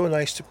 it's so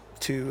nice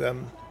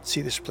to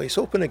see this place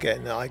open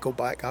again. I go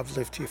back, I've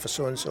lived here for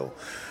so-and-so."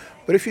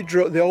 But if you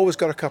they always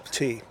got a cup of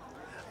tea.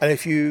 And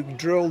if you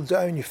drilled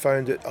down, you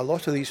found that a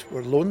lot of these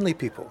were lonely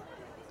people,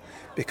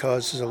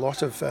 because there's a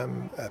lot of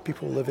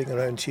people living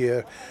around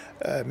here.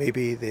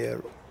 Maybe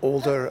they're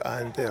older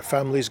and their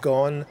family's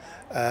gone.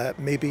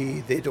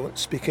 Maybe they don't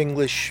speak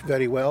English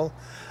very well.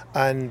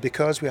 And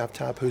because we have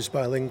Tab, who's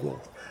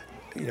bilingual,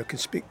 can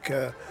speak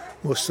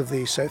most of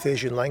the South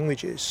Asian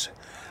languages,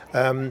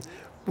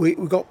 we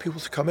got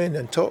people to come in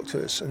and talk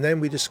to us. And then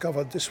we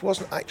discovered this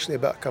wasn't actually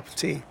about a cup of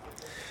tea.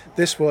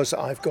 This was,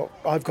 I've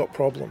got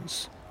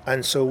problems.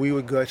 And so we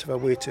would go out of our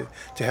way to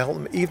help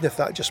them, even if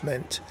that just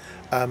meant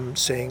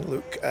saying,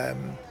 "Look,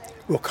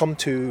 we'll come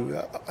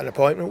to an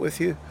appointment with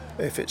you,"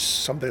 if it's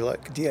somebody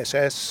like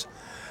DSS.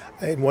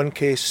 In one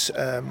case,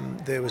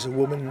 there was a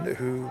woman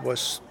who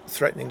was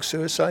threatening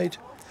suicide,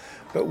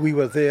 but we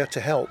were there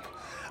to help.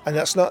 And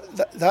that's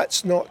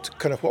not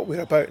kind of what we're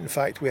about. In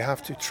fact, we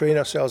have to train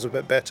ourselves a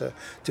bit better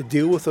to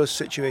deal with those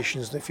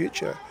situations in the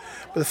future.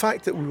 But the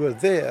fact that we were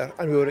there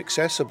and we were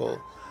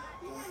accessible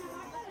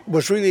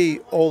was really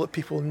all that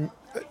people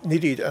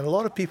needed. And a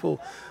lot of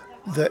people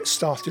that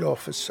started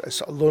off as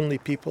sort of lonely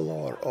people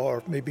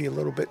or maybe a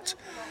little bit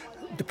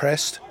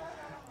depressed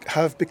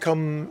have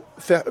become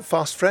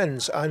fast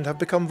friends and have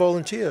become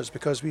volunteers,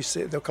 because we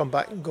say they'll come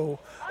back and go,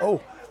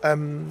 "Oh,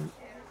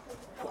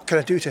 what can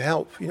I do to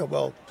help?"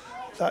 Well,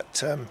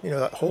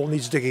 that hole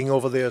needs digging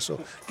over there. So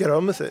get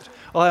on with it.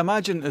 Well, I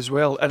imagine as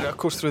well, and of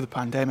course through the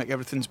pandemic,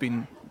 everything's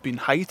been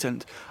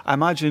heightened. I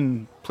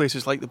imagine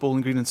places like the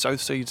Bowling Green and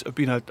Southsides have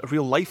been a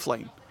real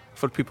lifeline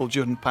for people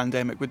during the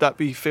pandemic. Would that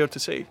be fair to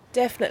say?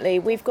 Definitely.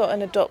 We've got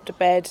an adopt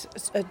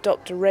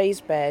a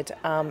raised bed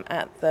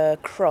at the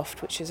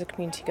Croft, which is a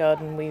community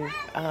garden we've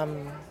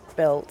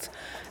built.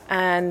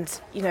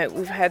 And,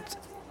 we've had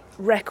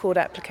record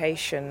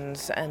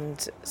applications,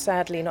 and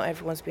sadly not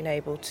everyone's been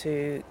able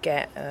to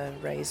get a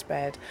raised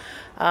bed,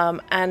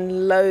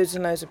 and loads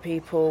of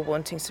people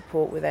wanting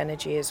support with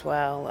energy as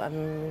well.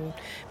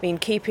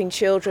 Keeping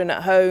children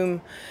at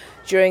home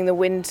during the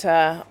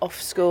winter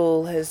off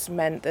school has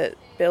meant that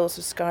bills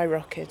have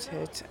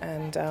skyrocketed,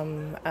 and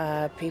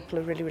people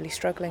are really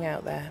struggling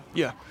out there.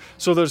 Yeah,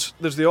 so there's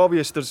the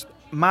obvious, there's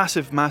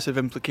massive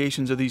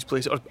implications of these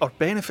places, or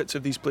benefits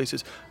of these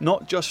places,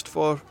 not just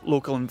for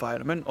local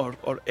environment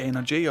or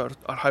energy or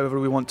however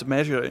we want to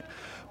measure it,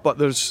 but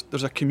there's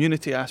a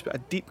community aspect, a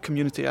deep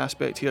community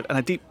aspect here, and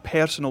a deep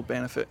personal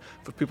benefit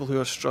for people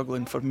who are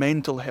struggling, for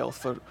mental health,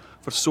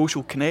 for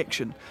social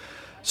connection.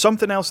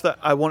 Something else that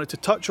I wanted to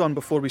touch on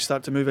before we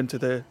start to move into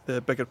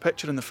the bigger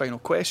picture and the final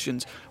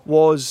questions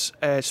was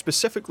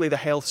specifically the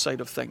health side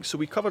of things. So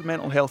we covered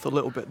mental health a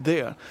little bit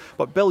there,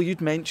 but Bill,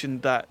 you'd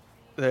mentioned that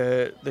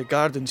the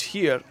gardens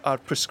here are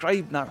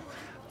prescribed now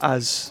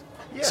as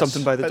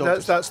something by the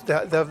doctors.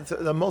 They're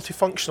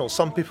multifunctional.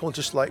 Some people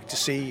just like to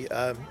see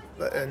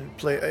and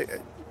play.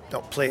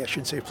 Not play, I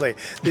shouldn't say play.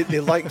 They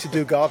like to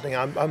do gardening.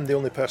 I'm the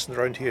only person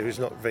around here who's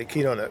not very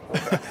keen on it.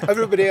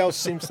 Everybody else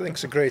seems to think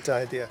it's a great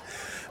idea.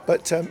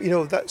 But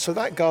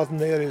that garden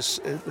there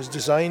was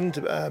designed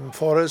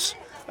for us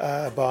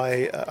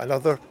by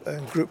another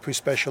group who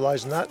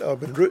specialise in that,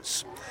 Urban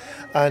Roots,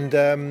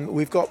 and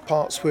we've got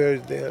parts where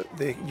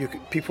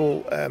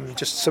people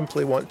just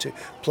simply want to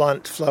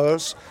plant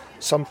flowers.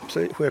 Some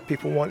where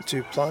people want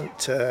to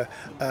plant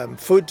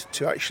food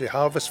to actually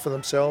harvest for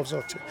themselves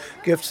or to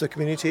give to the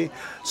community.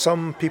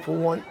 Some people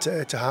want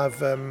to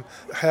have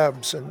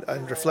herbs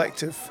and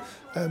reflective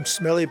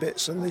smelly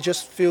bits, and they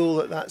just feel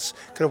that that's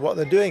kind of what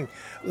they're doing.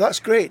 That's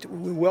great.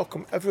 We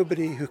welcome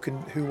everybody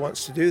who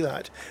wants to do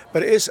that.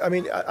 But it is,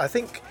 I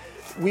think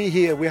we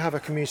have a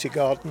community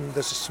garden.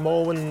 There's a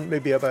small one,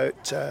 maybe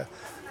about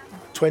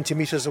 20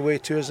 metres away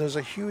to us, and there's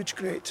a huge,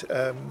 great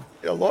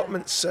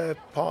allotments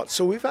part.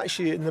 So we've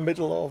actually in the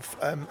middle of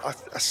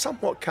a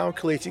somewhat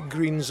calculated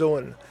green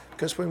zone,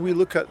 because when we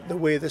look at the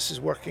way this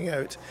is working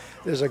out,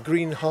 there's a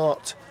green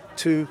heart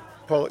to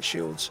Pollock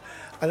Shields,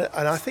 and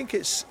I think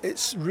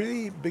it's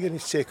really beginning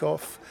to take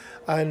off.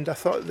 And I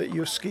thought that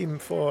your scheme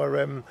for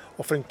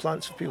offering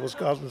plants for people's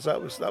gardens,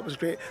 that was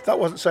great. That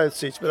wasn't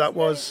Southsides, but that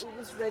was... It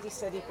was Ready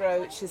Steady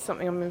Grow, which is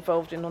something I'm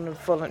involved in on a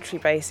voluntary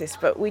basis.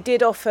 But we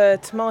did offer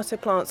tomato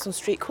plants on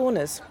street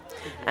corners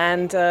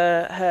and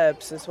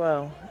herbs as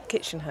well,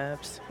 kitchen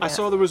herbs. I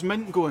saw there was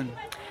mint going.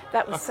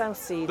 That was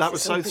Southsides. That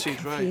was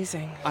Southsides,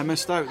 right. I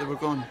missed out, they were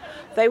gone.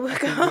 They were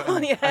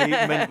gone, yeah. I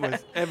eat mint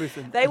with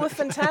everything. They were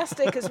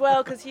fantastic as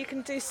well, because you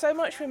can do so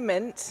much with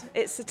mint.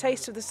 It's the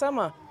taste of the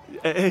summer.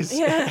 It is.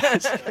 Yeah.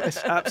 It's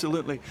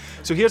absolutely.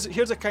 So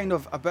here's a kind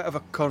of a bit of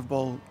a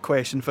curveball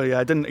question for you.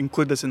 I didn't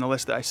include this in the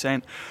list that I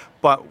sent,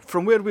 but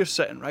from where we're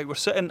sitting, right? We're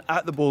sitting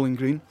at the Bowling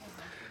Green.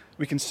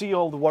 We can see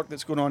all the work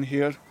that's going on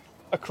here.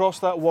 Across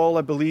that wall,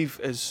 I believe,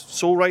 is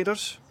Soul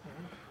Riders.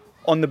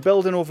 On the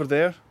building over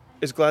there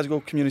is Glasgow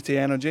Community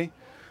Energy.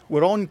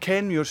 We're on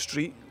Kenmure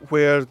Street,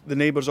 where the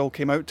neighbours all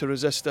came out to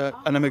resist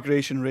an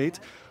immigration raid.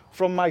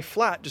 From my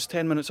flat, just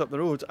 10 minutes up the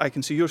road, I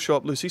can see your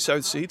shop, Lucy,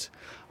 Southsides.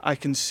 I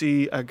can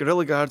see a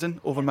guerrilla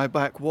garden over my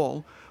back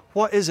wall.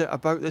 What is it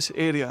about this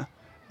area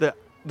that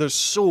there's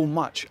so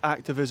much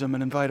activism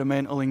and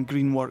environmental and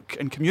green work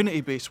and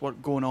community-based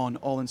work going on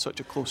all in such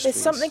a close space?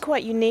 There's something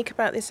quite unique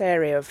about this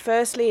area.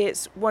 Firstly,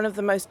 it's one of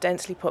the most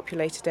densely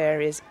populated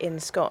areas in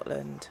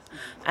Scotland,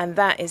 and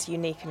that is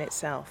unique in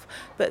itself.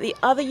 But the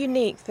other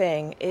unique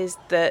thing is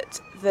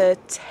that the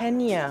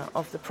tenure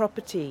of the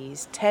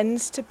properties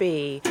tends to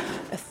be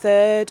a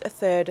third.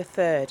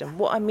 And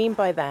what I mean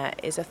by that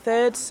is a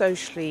third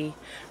socially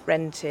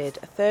rented,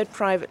 a third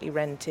privately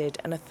rented,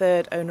 and a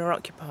third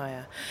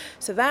owner-occupier.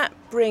 So that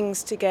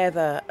brings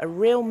together a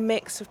real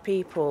mix of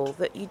people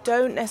that you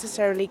don't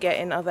necessarily get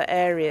in other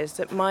areas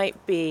that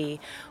might be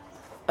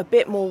a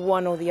bit more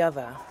one or the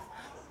other.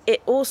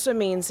 It also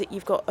means that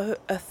you've got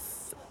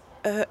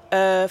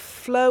a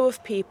flow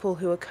of people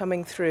who are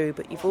coming through,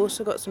 but you've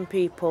also got some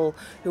people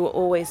who are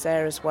always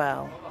there as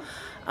well.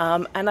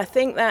 And I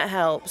think that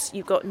helps.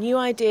 You've got new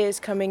ideas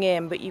coming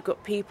in, but you've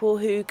got people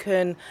who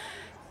can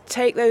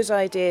take those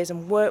ideas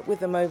and work with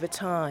them over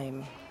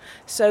time.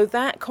 So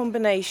that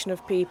combination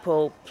of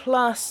people,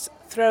 plus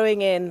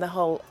throwing in the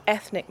whole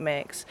ethnic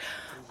mix,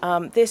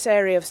 this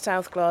area of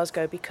South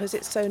Glasgow, because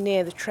it's so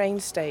near the train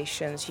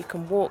stations, you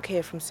can walk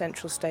here from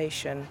Central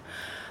Station.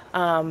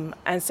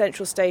 And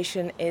Central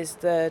Station is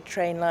the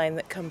train line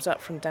that comes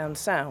up from down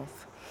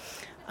south,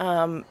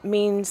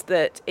 means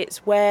that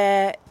it's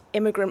where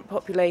immigrant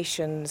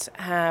populations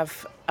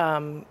have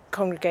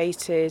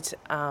congregated.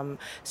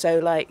 So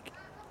like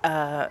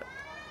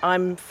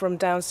I'm from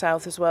down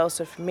south as well,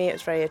 so for me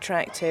it's very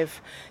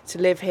attractive to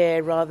live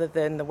here rather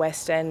than the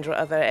West End or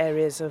other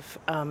areas of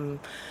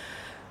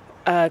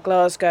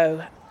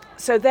Glasgow.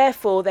 So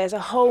therefore there's a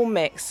whole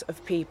mix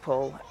of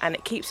people, and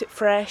it keeps it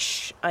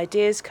fresh,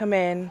 ideas come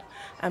in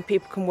and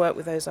people can work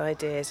with those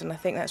ideas, and I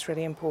think that's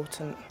really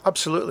important.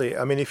 Absolutely.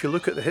 I mean, if you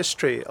look at the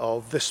history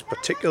of this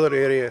particular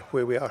area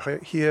where we are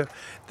here,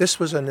 this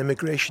was an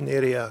immigration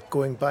area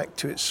going back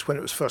to when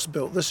it was first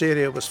built. This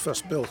area was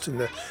first built in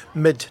the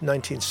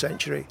mid-19th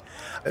century.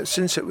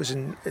 Since it was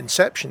in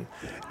inception,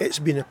 it's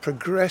been a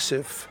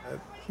progressive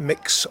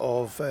mix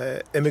of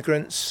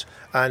immigrants,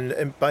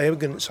 and by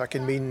immigrants I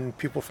can mean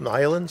people from the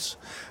Highlands,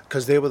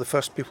 because they were the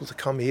first people to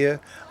come here.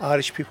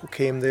 Irish people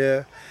came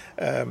there.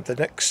 The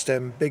next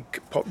big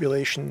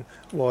population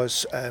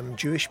was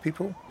Jewish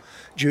people.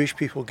 Jewish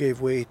people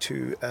gave way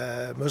to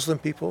Muslim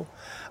people,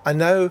 and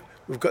now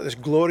we've got this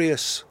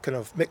glorious kind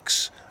of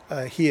mix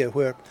here,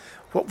 where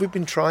what we've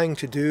been trying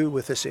to do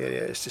with this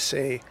area is to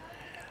say,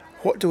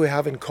 what do we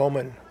have in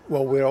common?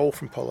 Well, we're all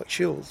from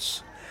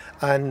Pollokshields.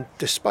 And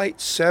despite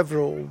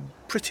several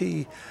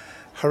pretty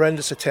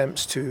horrendous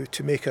attempts to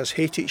make us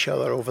hate each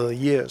other over the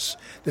years,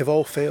 they've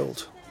all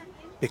failed,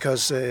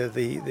 because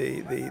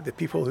the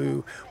people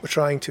who were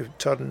trying to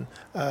turn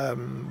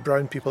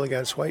brown people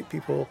against white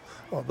people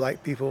or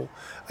black people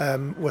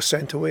were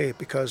sent away,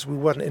 because we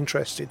weren't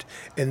interested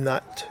in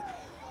that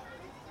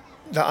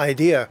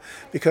idea,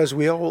 because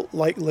we all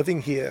like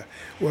living here.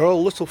 We're all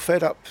a little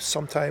fed up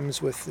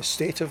sometimes with the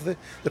state of the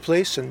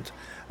place, and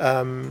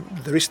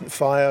the recent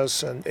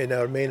fires in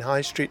our main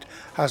high street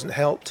hasn't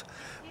helped.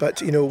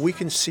 But we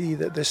can see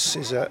that this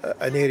is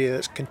an area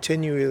that's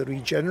continually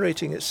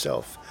regenerating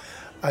itself,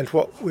 and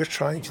what we're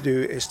trying to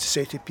do is to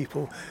say to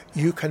people,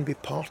 you can be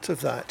part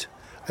of that,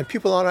 and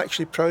people are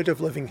actually proud of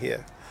living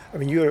here. I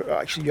mean, you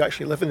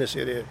actually live in this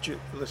area,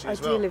 Felicity,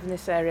 as well. I do live in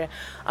this area.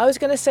 I was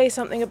going to say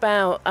something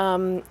about,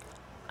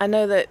 I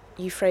know that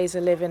you,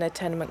 Fraser, live in a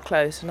tenement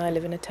close, and I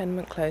live in a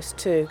tenement close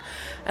too.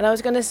 And I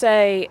was going to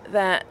say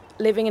that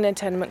living in a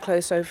tenement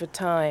close over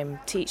time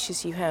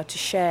teaches you how to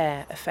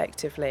share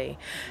effectively.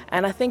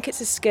 And I think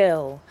it's a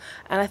skill.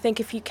 And I think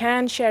if you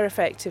can share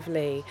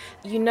effectively,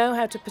 you know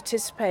how to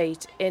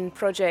participate in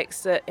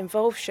projects that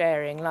involve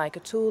sharing, like a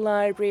tool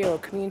library or a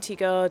community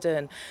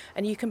garden,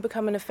 and you can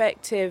become an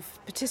effective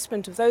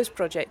participant of those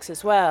projects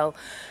as well.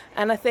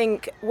 And I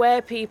think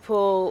where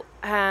people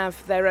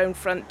have their own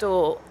front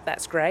door,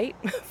 that's great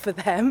for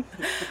them,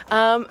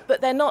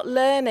 but they're not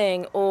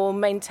learning or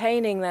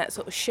maintaining that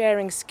sort of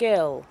sharing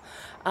skill.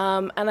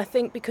 And I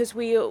think because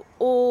we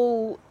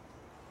all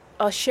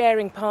are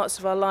sharing parts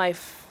of our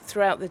life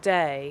throughout the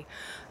day,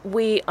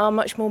 we are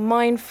much more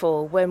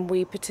mindful when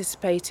we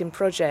participate in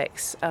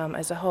projects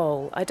as a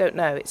whole. I don't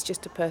know, it's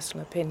just a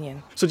personal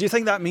opinion. So do you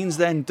think that means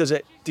then,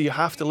 do you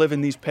have to live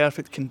in these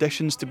perfect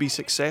conditions to be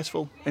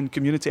successful in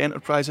community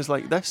enterprises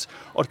like this?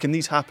 Or can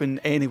these happen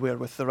anywhere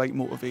with the right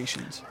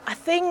motivations? I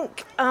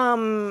think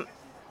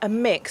a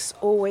mix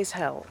always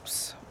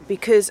helps,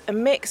 because a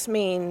mix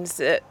means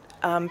that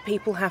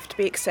people have to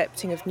be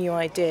accepting of new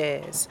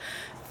ideas.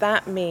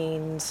 That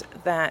means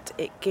that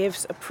it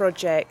gives a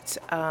project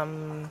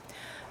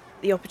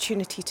the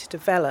opportunity to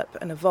develop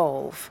and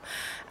evolve.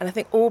 And I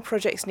think all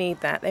projects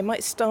need that. They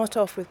might start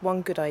off with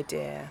one good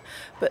idea,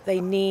 but they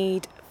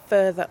need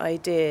further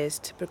ideas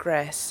to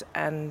progress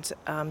and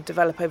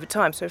develop over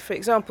time. So, for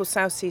example,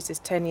 South Seas is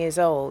 10 years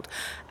old,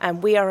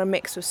 and we are a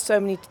mix of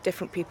so many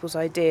different people's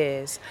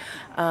ideas.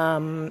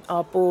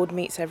 Our board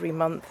meets every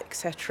month,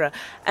 etc.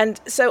 And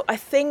so I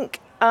think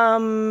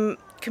all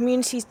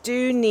communities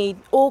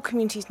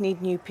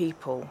need new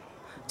people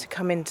to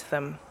come into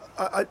them.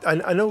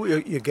 I know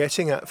what you're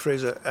getting at,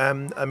 Fraser.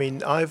 I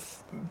mean,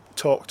 I've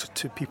talked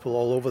to people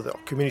all over,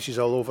 communities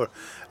all over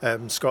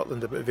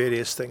Scotland about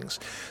various things.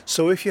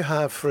 So if you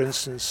have, for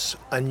instance,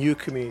 a new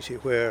community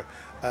where,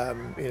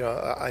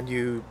 a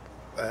new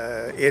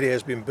area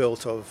has been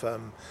built of,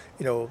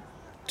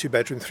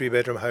 2-bedroom,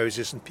 3-bedroom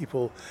houses, and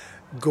people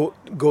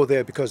go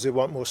there because they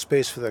want more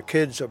space for their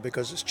kids, or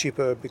because it's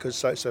cheaper, because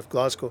it's outside of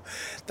Glasgow,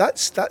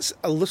 that's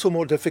a little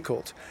more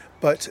difficult.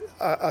 But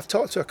I've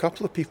talked to a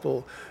couple of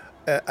people.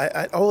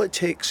 All it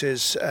takes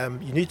is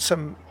you need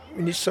some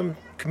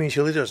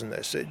community leaders in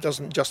this. It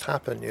doesn't just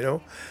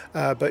happen,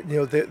 but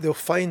they'll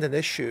find an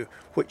issue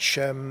which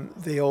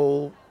they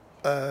all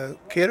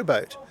care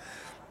about.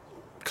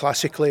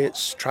 Classically,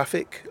 it's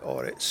traffic,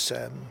 or it's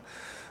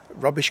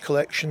rubbish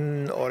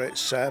collection, or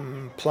it's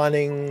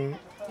planning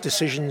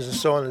decisions, and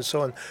so on and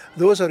so on.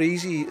 Those are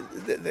easy.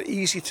 They're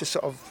easy to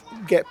sort of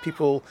get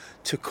people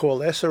to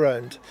coalesce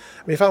around.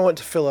 I mean, if I want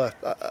to fill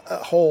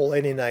a hall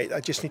any night, I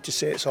just need to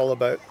say it's all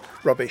about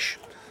rubbish,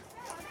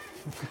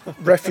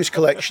 refuse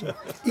collection,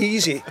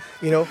 easy,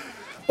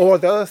 Or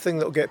the other thing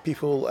that will get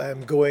people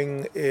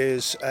going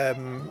is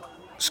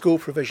school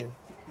provision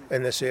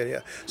in this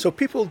area. So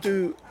people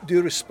do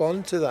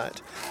respond to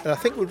that, and I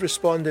think would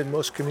respond in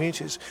most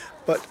communities.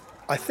 But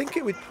I think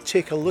it would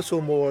take a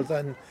little more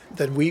than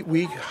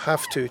we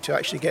have to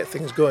actually get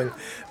things going.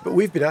 But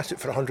we've been at it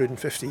for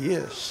 150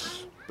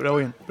 years.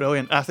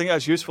 Brilliant. I think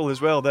that's useful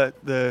as well,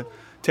 that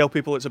tell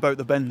people it's about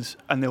the bins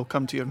and they'll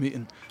come to your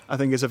meeting. I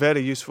think is a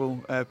very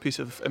useful piece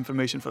of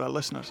information for our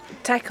listeners.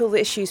 Tackle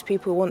the issues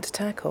people want to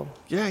tackle.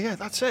 Yeah,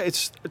 that's it.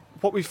 It's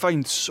what we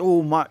find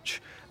so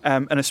much,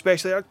 and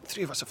especially our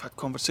three of us have had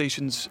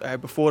conversations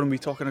before, and we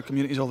talk in our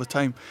communities all the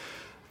time.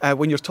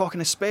 When you're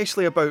talking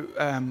especially about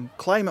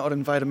climate or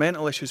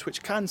environmental issues,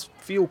 which can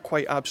feel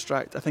quite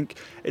abstract, I think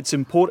it's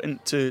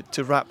important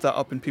to wrap that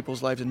up in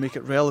people's lives and make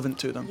it relevant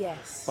to them.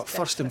 Yes. But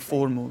first and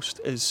foremost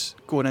is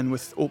going in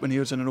with open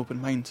ears and an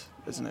open mind,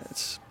 isn't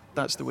it?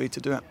 That's the way to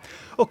do it.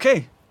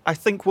 Okay, I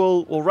think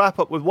we'll wrap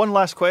up with one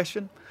last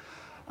question.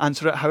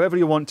 Answer it however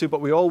you want to,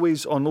 but we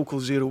always, on Local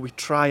Zero, we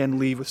try and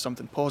leave with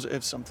something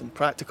positive, something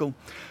practical.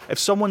 If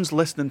someone's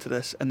listening to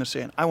this and they're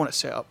saying, I want to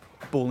set up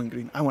a bowling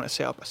green, I want to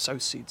set up a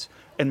South Seeds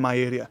in my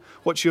area,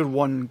 what's your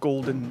one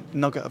golden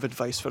nugget of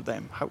advice for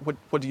them?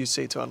 What do you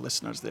say to our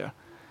listeners there?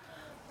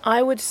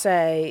 I would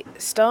say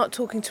start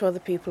talking to other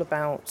people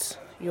about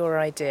your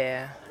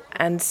idea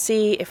and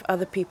see if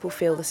other people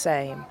feel the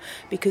same,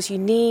 because you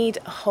need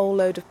a whole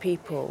load of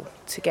people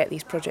to get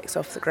these projects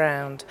off the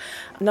ground.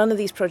 None of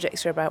these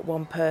projects are about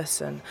one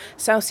person.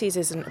 South Seeds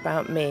isn't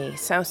about me.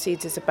 South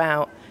Seeds is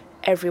about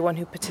everyone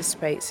who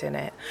participates in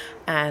it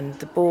and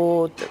the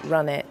board that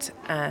run it,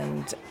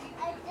 and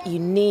you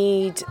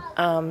need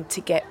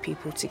to get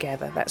people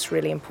together. That's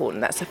really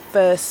important. That's the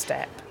first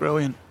step.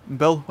 Brilliant.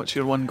 Bill, what's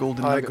your one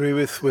golden nugget? I agree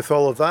with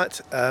all of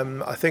that.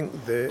 I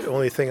think the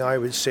only thing I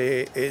would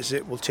say is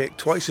it will take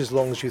twice as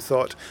long as you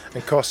thought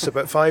and costs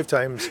about 5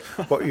 times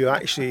what you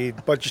actually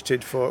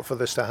budgeted for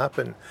this to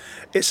happen.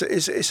 It's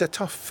a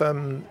tough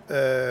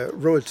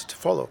road to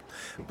follow,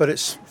 but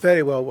it's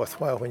very well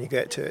worthwhile when you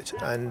get to it.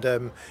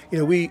 And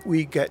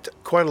we get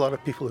quite a lot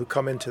of people who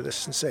come into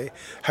this and say,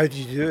 how did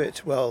you do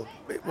it? Well,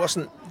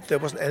 there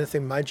wasn't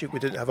anything magic. We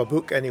didn't have a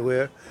book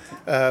anywhere.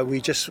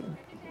 We just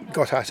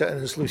got at it,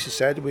 and as Lucy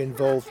said, we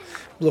involved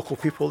local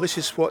people. This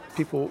is what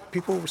people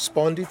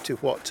responded to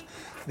what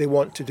they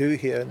want to do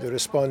here, and they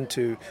respond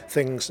to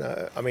things.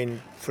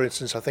 For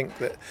instance, I think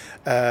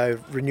that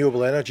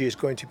renewable energy is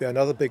going to be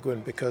another big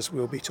one, because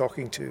we'll be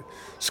talking to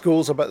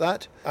schools about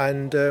that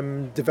and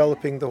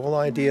developing the whole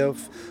idea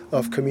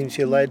of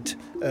community-led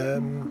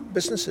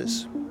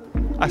businesses.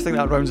 I think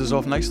that rounds us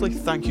off nicely.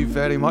 Thank you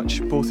very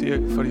much, both of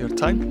you, for your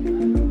time.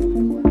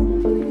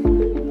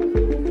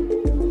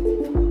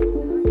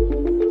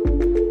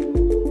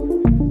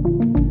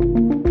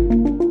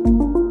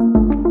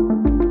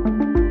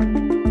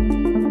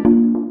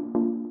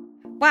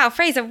 Wow,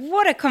 Fraser,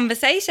 what a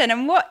conversation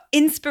and what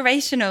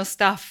inspirational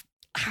stuff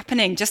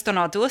happening just on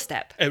our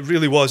doorstep. It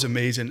really was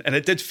amazing. And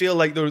it did feel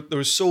like there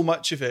was so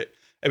much of it.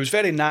 It was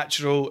very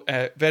natural,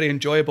 very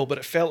enjoyable, but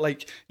it felt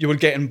like you were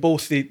getting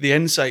both the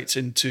insights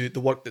into the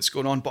work that's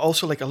going on, but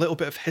also like a little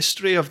bit of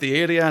history of the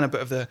area and a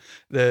bit of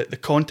the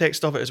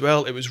context of it as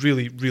well. It was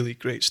really, really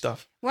great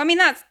stuff. Well, I mean,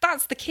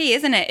 that's the key,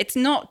 isn't it? It's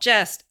not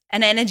just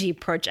an energy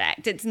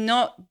project. It's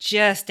not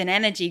just an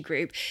energy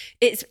group.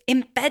 It's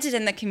embedded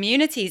in the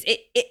communities. It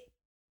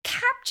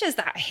captures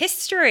that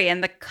history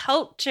and the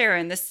culture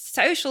and the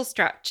social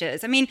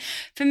structures. I mean,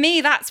 for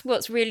me, that's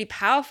what's really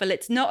powerful.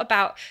 It's not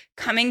about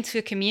coming to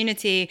a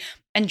community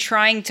and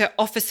trying to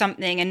offer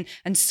something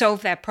and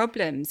solve their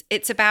problems.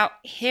 It's about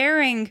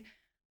hearing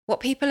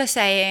what people are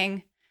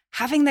saying,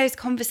 having those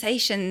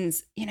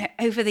conversations,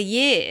 over the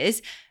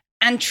years,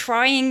 and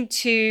trying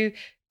to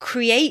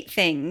create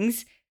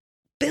things,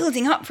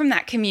 building up from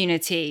that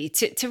community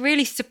to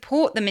really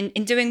support them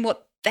in doing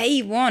what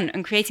they want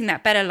and creating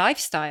that better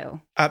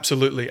lifestyle.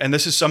 Absolutely. And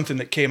this is something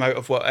that came out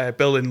of what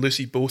Bill and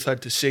Lucy both had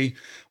to say,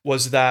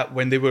 was that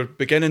when they were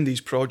beginning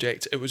these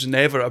projects, it was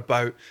never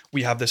about,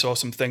 we have this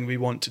awesome thing we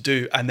want to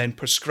do, and then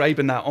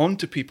prescribing that on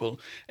to people.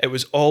 It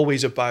was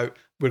always about,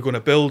 we're going to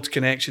build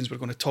connections, we're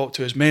going to talk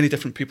to as many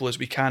different people as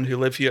we can who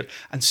live here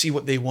and see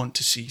what they want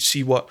to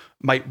see what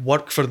might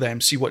work for them,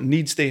 see what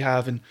needs they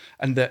have, and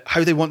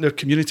how they want their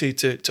community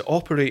to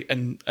operate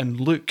and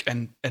look,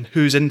 and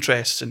whose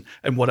interests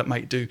and what it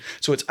might do.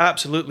 So it's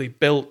absolutely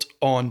built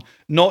on,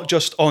 not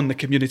just on the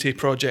community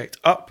project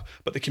up,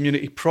 but the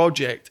community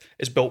project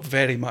is built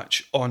very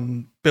much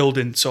on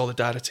building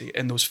solidarity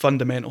and those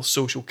fundamental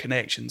social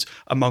connections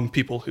among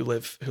people who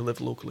live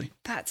locally.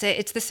 That's it.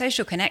 It's the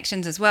social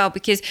connections as well,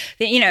 because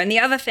and the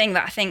other thing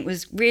that I think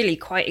was really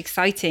quite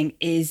exciting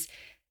is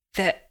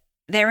that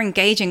they're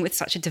engaging with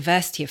such a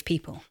diversity of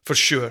people. For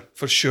sure.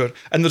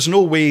 And there's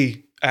no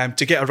way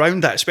to get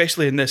around that,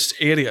 especially in this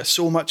area.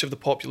 So much of the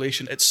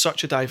population, it's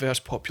such a diverse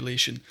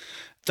population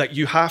that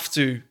you have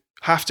to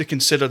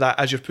consider that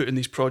as you're putting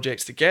these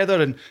projects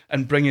together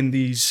and bringing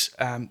these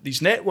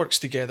networks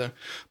together.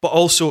 But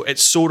also,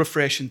 it's so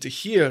refreshing to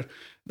hear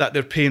that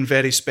they're paying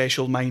very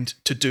special mind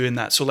to doing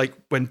that. So like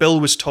when Bill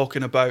was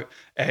talking about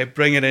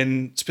bringing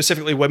in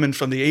specifically women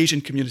from the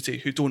Asian community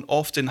who don't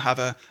often have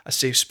a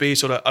safe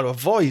space or a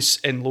voice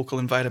in local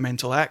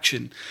environmental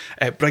action,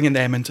 bringing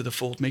them into the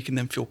fold, making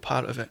them feel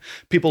part of it.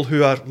 People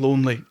who are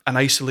lonely and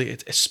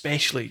isolated,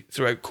 especially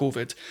throughout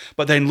COVID.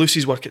 But then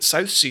Lucy's work at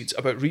Southseeds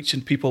about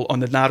reaching people on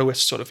the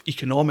narrowest sort of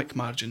economic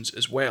margins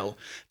as well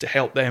to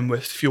help them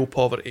with fuel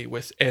poverty,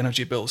 with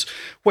energy bills,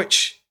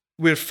 which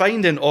we're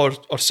finding, or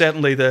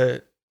certainly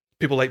the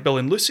people like Bill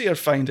and Lucy are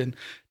finding,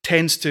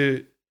 tends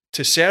to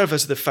serve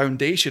as the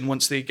foundation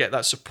once they get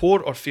that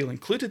support or feel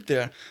included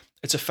there.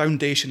 It's a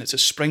foundation, it's a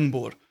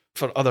springboard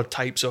for other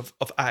types of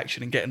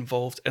action and get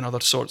involved in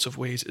other sorts of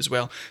ways as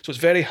well. So it's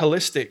very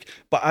holistic,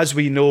 but as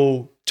we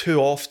know too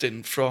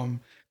often from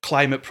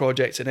climate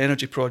projects and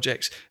energy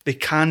projects, they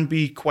can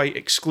be quite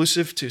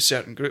exclusive to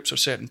certain groups or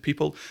certain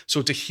people.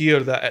 So to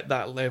hear that at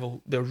that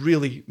level, they're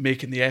really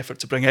making the effort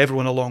to bring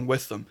everyone along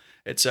with them.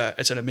 It's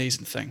an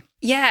amazing thing.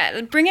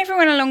 Yeah, bring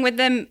everyone along with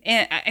them.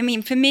 I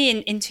mean, for me,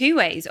 in two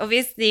ways.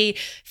 Obviously,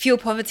 fuel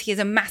poverty is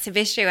a massive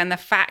issue, and the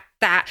fact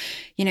that,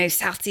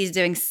 Southsea is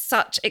doing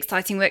such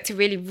exciting work to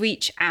really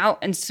reach out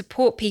and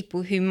support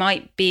people who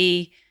might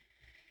be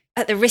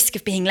at the risk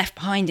of being left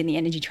behind in the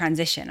energy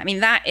transition. I mean,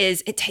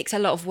 it takes a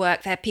lot of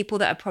work. There are people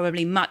that are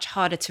probably much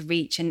harder to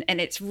reach, and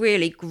it's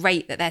really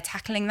great that they're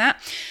tackling that.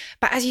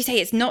 But as you say,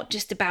 it's not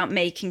just about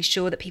making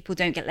sure that people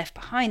don't get left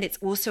behind. It's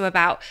also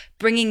about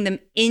bringing them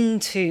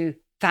into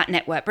that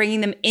network, bringing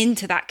them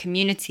into that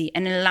community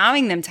and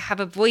allowing them to have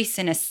a voice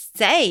and a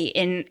say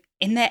in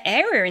their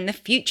area, in the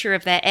future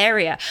of their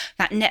area,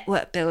 that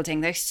network building,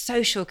 those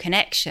social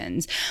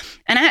connections.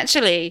 And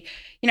actually,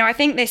 I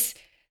think this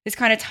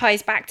kind of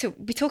ties back to,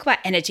 we talk about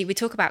energy, we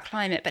talk about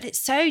climate, but it's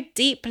so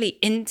deeply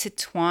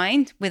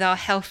intertwined with our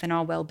health and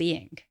our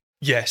well-being.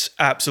 Yes,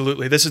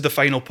 absolutely. This is the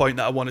final point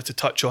that I wanted to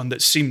touch on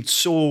that seemed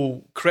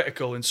so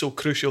critical and so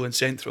crucial and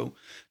central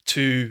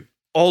to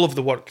all of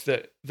the work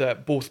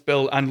that both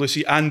Bill and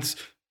Lucy, and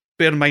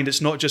bear in mind,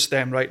 it's not just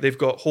them, right? They've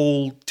got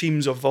whole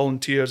teams of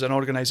volunteers and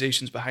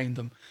organisations behind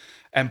them.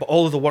 But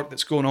all of the work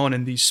that's going on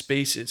in these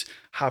spaces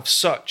have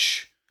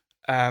such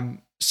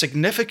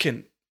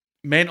significant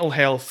mental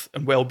health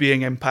and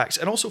well-being impacts,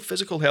 and also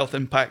physical health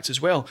impacts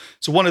as well.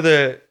 So one of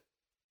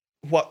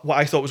what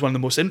I thought was one of the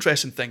most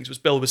interesting things was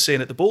Bill was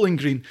saying at the Bowling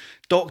Green,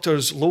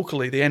 doctors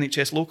locally, the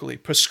NHS locally,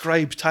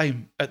 prescribe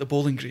time at the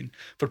Bowling Green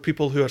for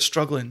people who are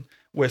struggling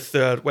with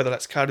whether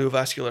that's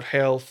cardiovascular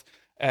health,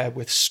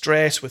 with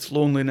stress, with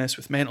loneliness,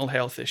 with mental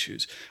health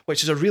issues,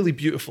 which is a really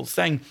beautiful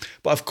thing.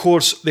 But of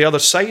course, the other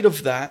side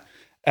of that,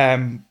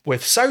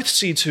 with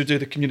Southseeds, who do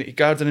the community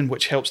gardening,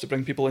 which helps to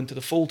bring people into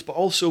the fold, but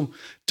also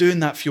doing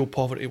that fuel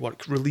poverty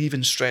work,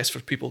 relieving stress for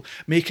people,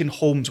 making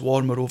homes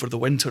warmer over the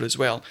winter as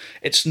well.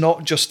 It's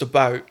not just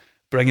about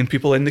bringing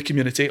people in the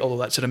community, although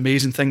that's an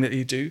amazing thing that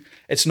they do.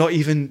 It's not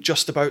even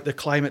just about the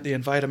climate, the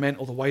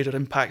environmental, the wider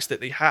impacts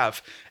that they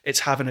have.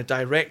 It's having a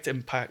direct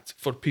impact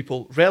for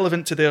people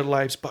relevant to their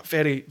lives, but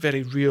very,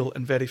 very real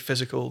and very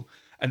physical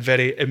and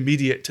very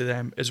immediate to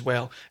them as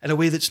well, in a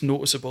way that's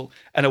noticeable,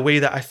 in a way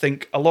that I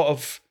think a lot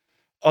of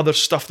other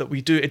stuff that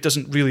we do, it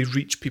doesn't really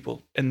reach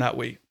people in that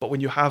way. But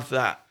when you have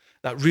that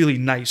really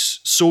nice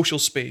social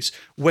space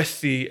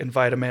with the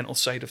environmental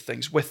side of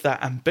things, with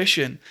that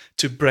ambition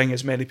to bring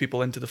as many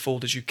people into the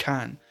fold as you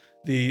can,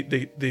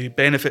 the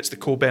benefits, the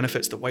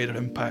co-benefits, the wider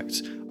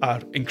impacts are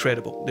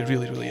incredible. They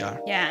really, really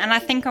are. Yeah, and I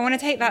think I want to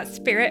take that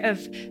spirit of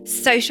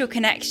social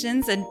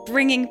connections and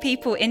bringing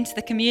people into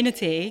the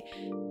community,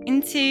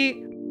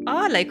 into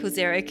our Local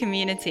Zero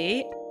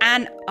community,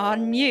 and our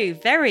new,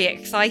 very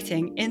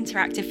exciting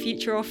interactive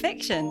future or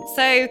fiction.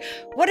 So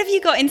what have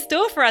you got in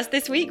store for us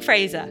this week,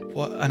 Fraser?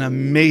 What an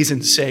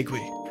amazing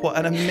segue. What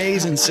an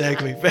amazing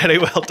segue. Very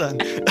well done.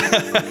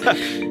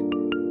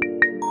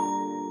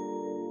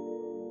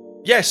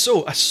 Yes,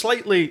 so a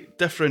slightly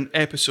different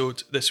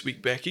episode this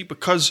week, Becky,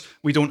 because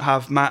we don't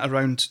have Matt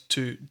around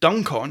to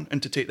dunk on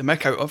and to take the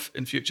mick out of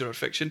in Future or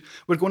Fiction.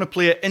 We're going to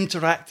play it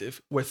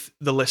interactive with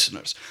the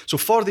listeners. So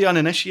for the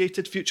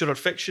uninitiated, Future or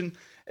Fiction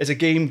is a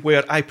game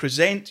where I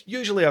present,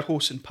 usually our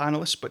hosts and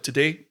panellists, but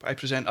today I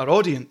present our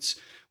audience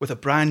with a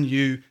brand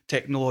new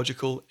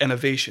technological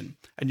innovation.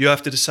 And you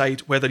have to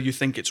decide whether you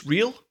think it's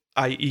real,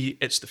 i.e.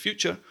 it's the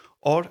future,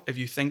 or if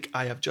you think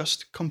I have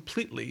just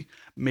completely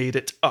made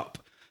it up.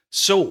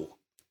 So,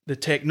 the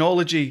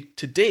technology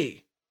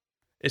today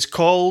is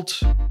called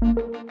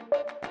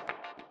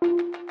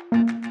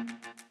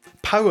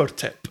Power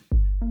Tip.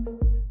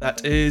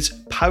 That is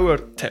Power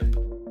Tip.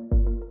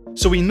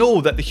 So we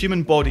know that the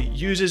human body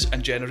uses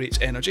and generates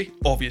energy,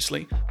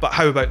 obviously, but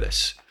how about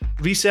this?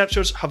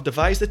 Researchers have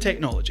devised a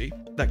technology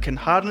that can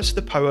harness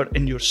the power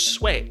in your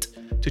sweat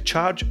to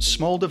charge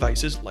small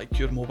devices like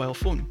your mobile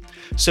phone.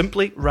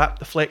 Simply wrap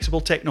the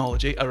flexible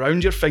technology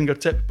around your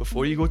fingertip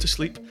before you go to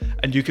sleep,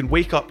 and you can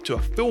wake up to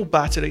a full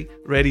battery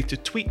ready to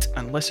tweet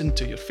and listen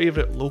to your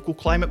favourite local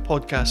climate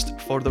podcast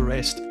for the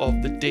rest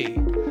of the day.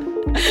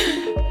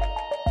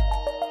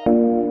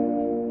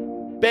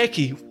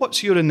 Becky,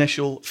 what's your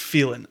initial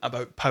feeling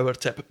about Power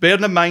Tip?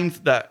 Bearing in mind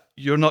that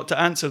you're not to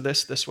answer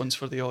this. This one's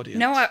for the audience.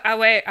 No, I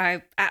won't.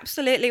 I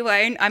absolutely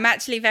won't. I'm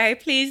actually very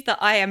pleased that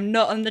I am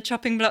not on the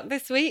chopping block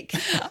this week.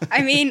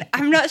 I mean,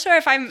 I'm not sure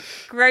if I'm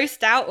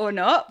grossed out or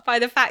not by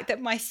the fact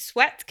that my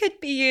sweat could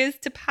be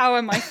used to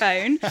power my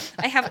phone.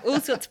 I have all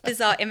sorts of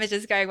bizarre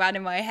images going around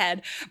in my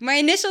head. My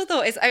initial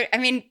thought is, I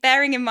mean,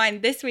 bearing in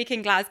mind this week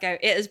in Glasgow,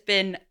 it has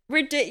been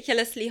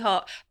ridiculously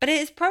hot, but it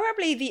is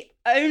probably the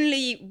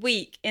only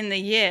week in the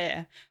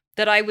year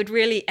that I would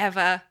really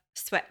ever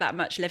sweat that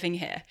much living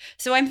here.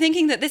 So I'm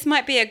thinking that this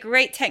might be a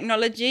great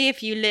technology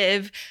if you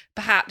live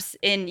perhaps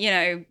in, you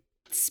know,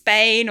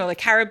 Spain or the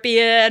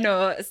Caribbean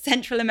or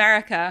Central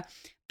America.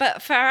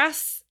 But for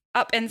us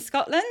up in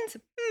Scotland,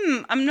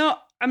 I'm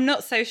not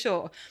so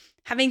sure.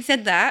 Having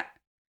said that,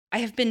 I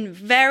have been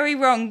very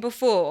wrong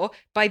before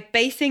by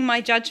basing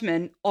my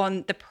judgment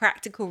on the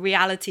practical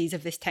realities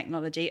of this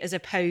technology as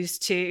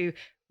opposed to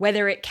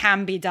whether it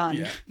can be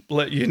done.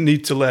 Yeah, you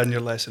need to learn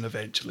your lesson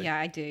eventually. Yeah,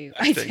 I do.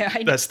 I think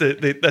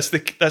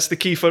that's the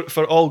key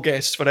for all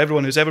guests, for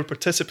everyone who's ever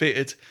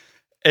participated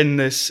in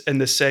this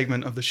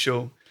segment of the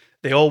show.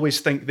 They always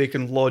think they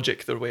can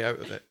logic their way out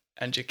of it,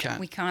 and you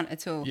can't. We can't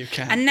at all. You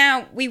can't. And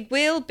now we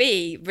will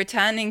be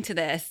returning to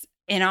this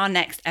in our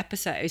next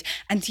episode.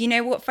 And do you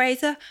know what,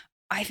 Fraser?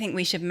 I think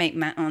we should make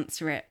Matt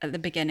answer it at the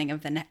beginning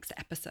of the next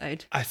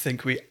episode. I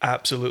think we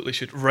absolutely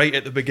should, right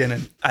at the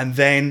beginning, and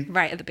then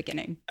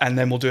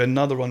we'll do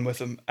another one with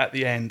him at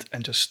the end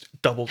and just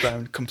double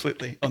down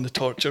completely on the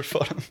torture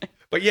for him.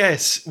 But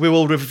yes, we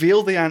will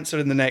reveal the answer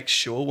in the next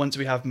show once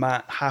we have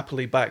Matt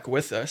happily back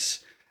with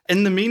us.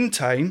 In the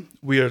meantime,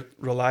 we're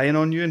relying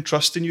on you and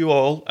trusting you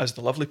all, as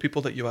the lovely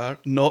people that you are,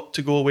 not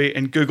to go away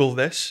and Google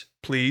this,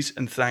 please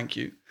and thank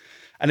you.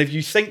 And if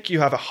you think you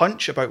have a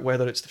hunch about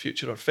whether it's the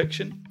future or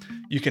fiction,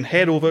 you can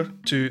head over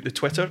to the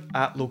Twitter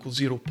at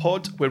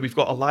Local0Pod, where we've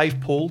got a live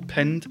poll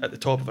pinned at the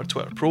top of our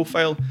Twitter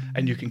profile,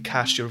 and you can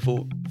cast your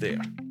vote there.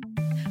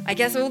 I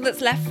guess all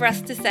that's left for us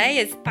to say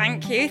is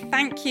thank you.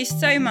 Thank you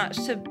so much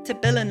to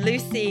Bill and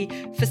Lucy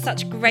for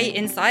such great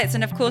insights.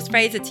 And of course,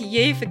 Fraser, to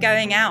you for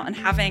going out and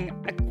having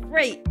a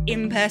great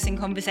in-person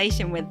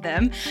conversation with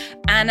them.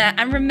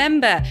 And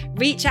remember,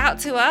 reach out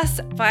to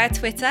us via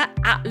Twitter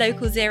at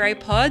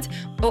Local0Pod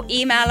or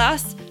email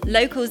us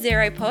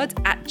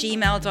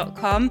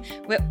local0pod@gmail.com.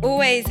 We're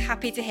always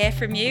happy to hear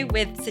from you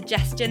with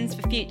suggestions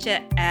for future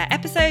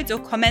episodes or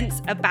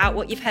comments about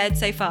what you've heard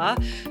so far.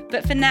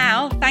 But for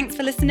now, thanks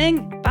for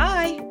listening.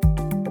 Bye.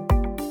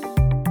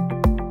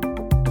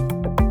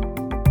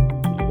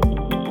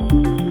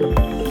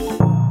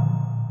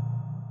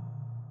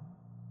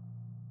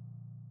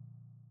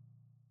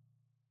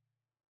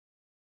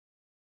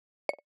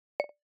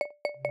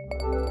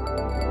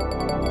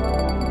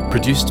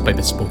 Produced by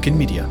Bespoken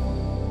Media.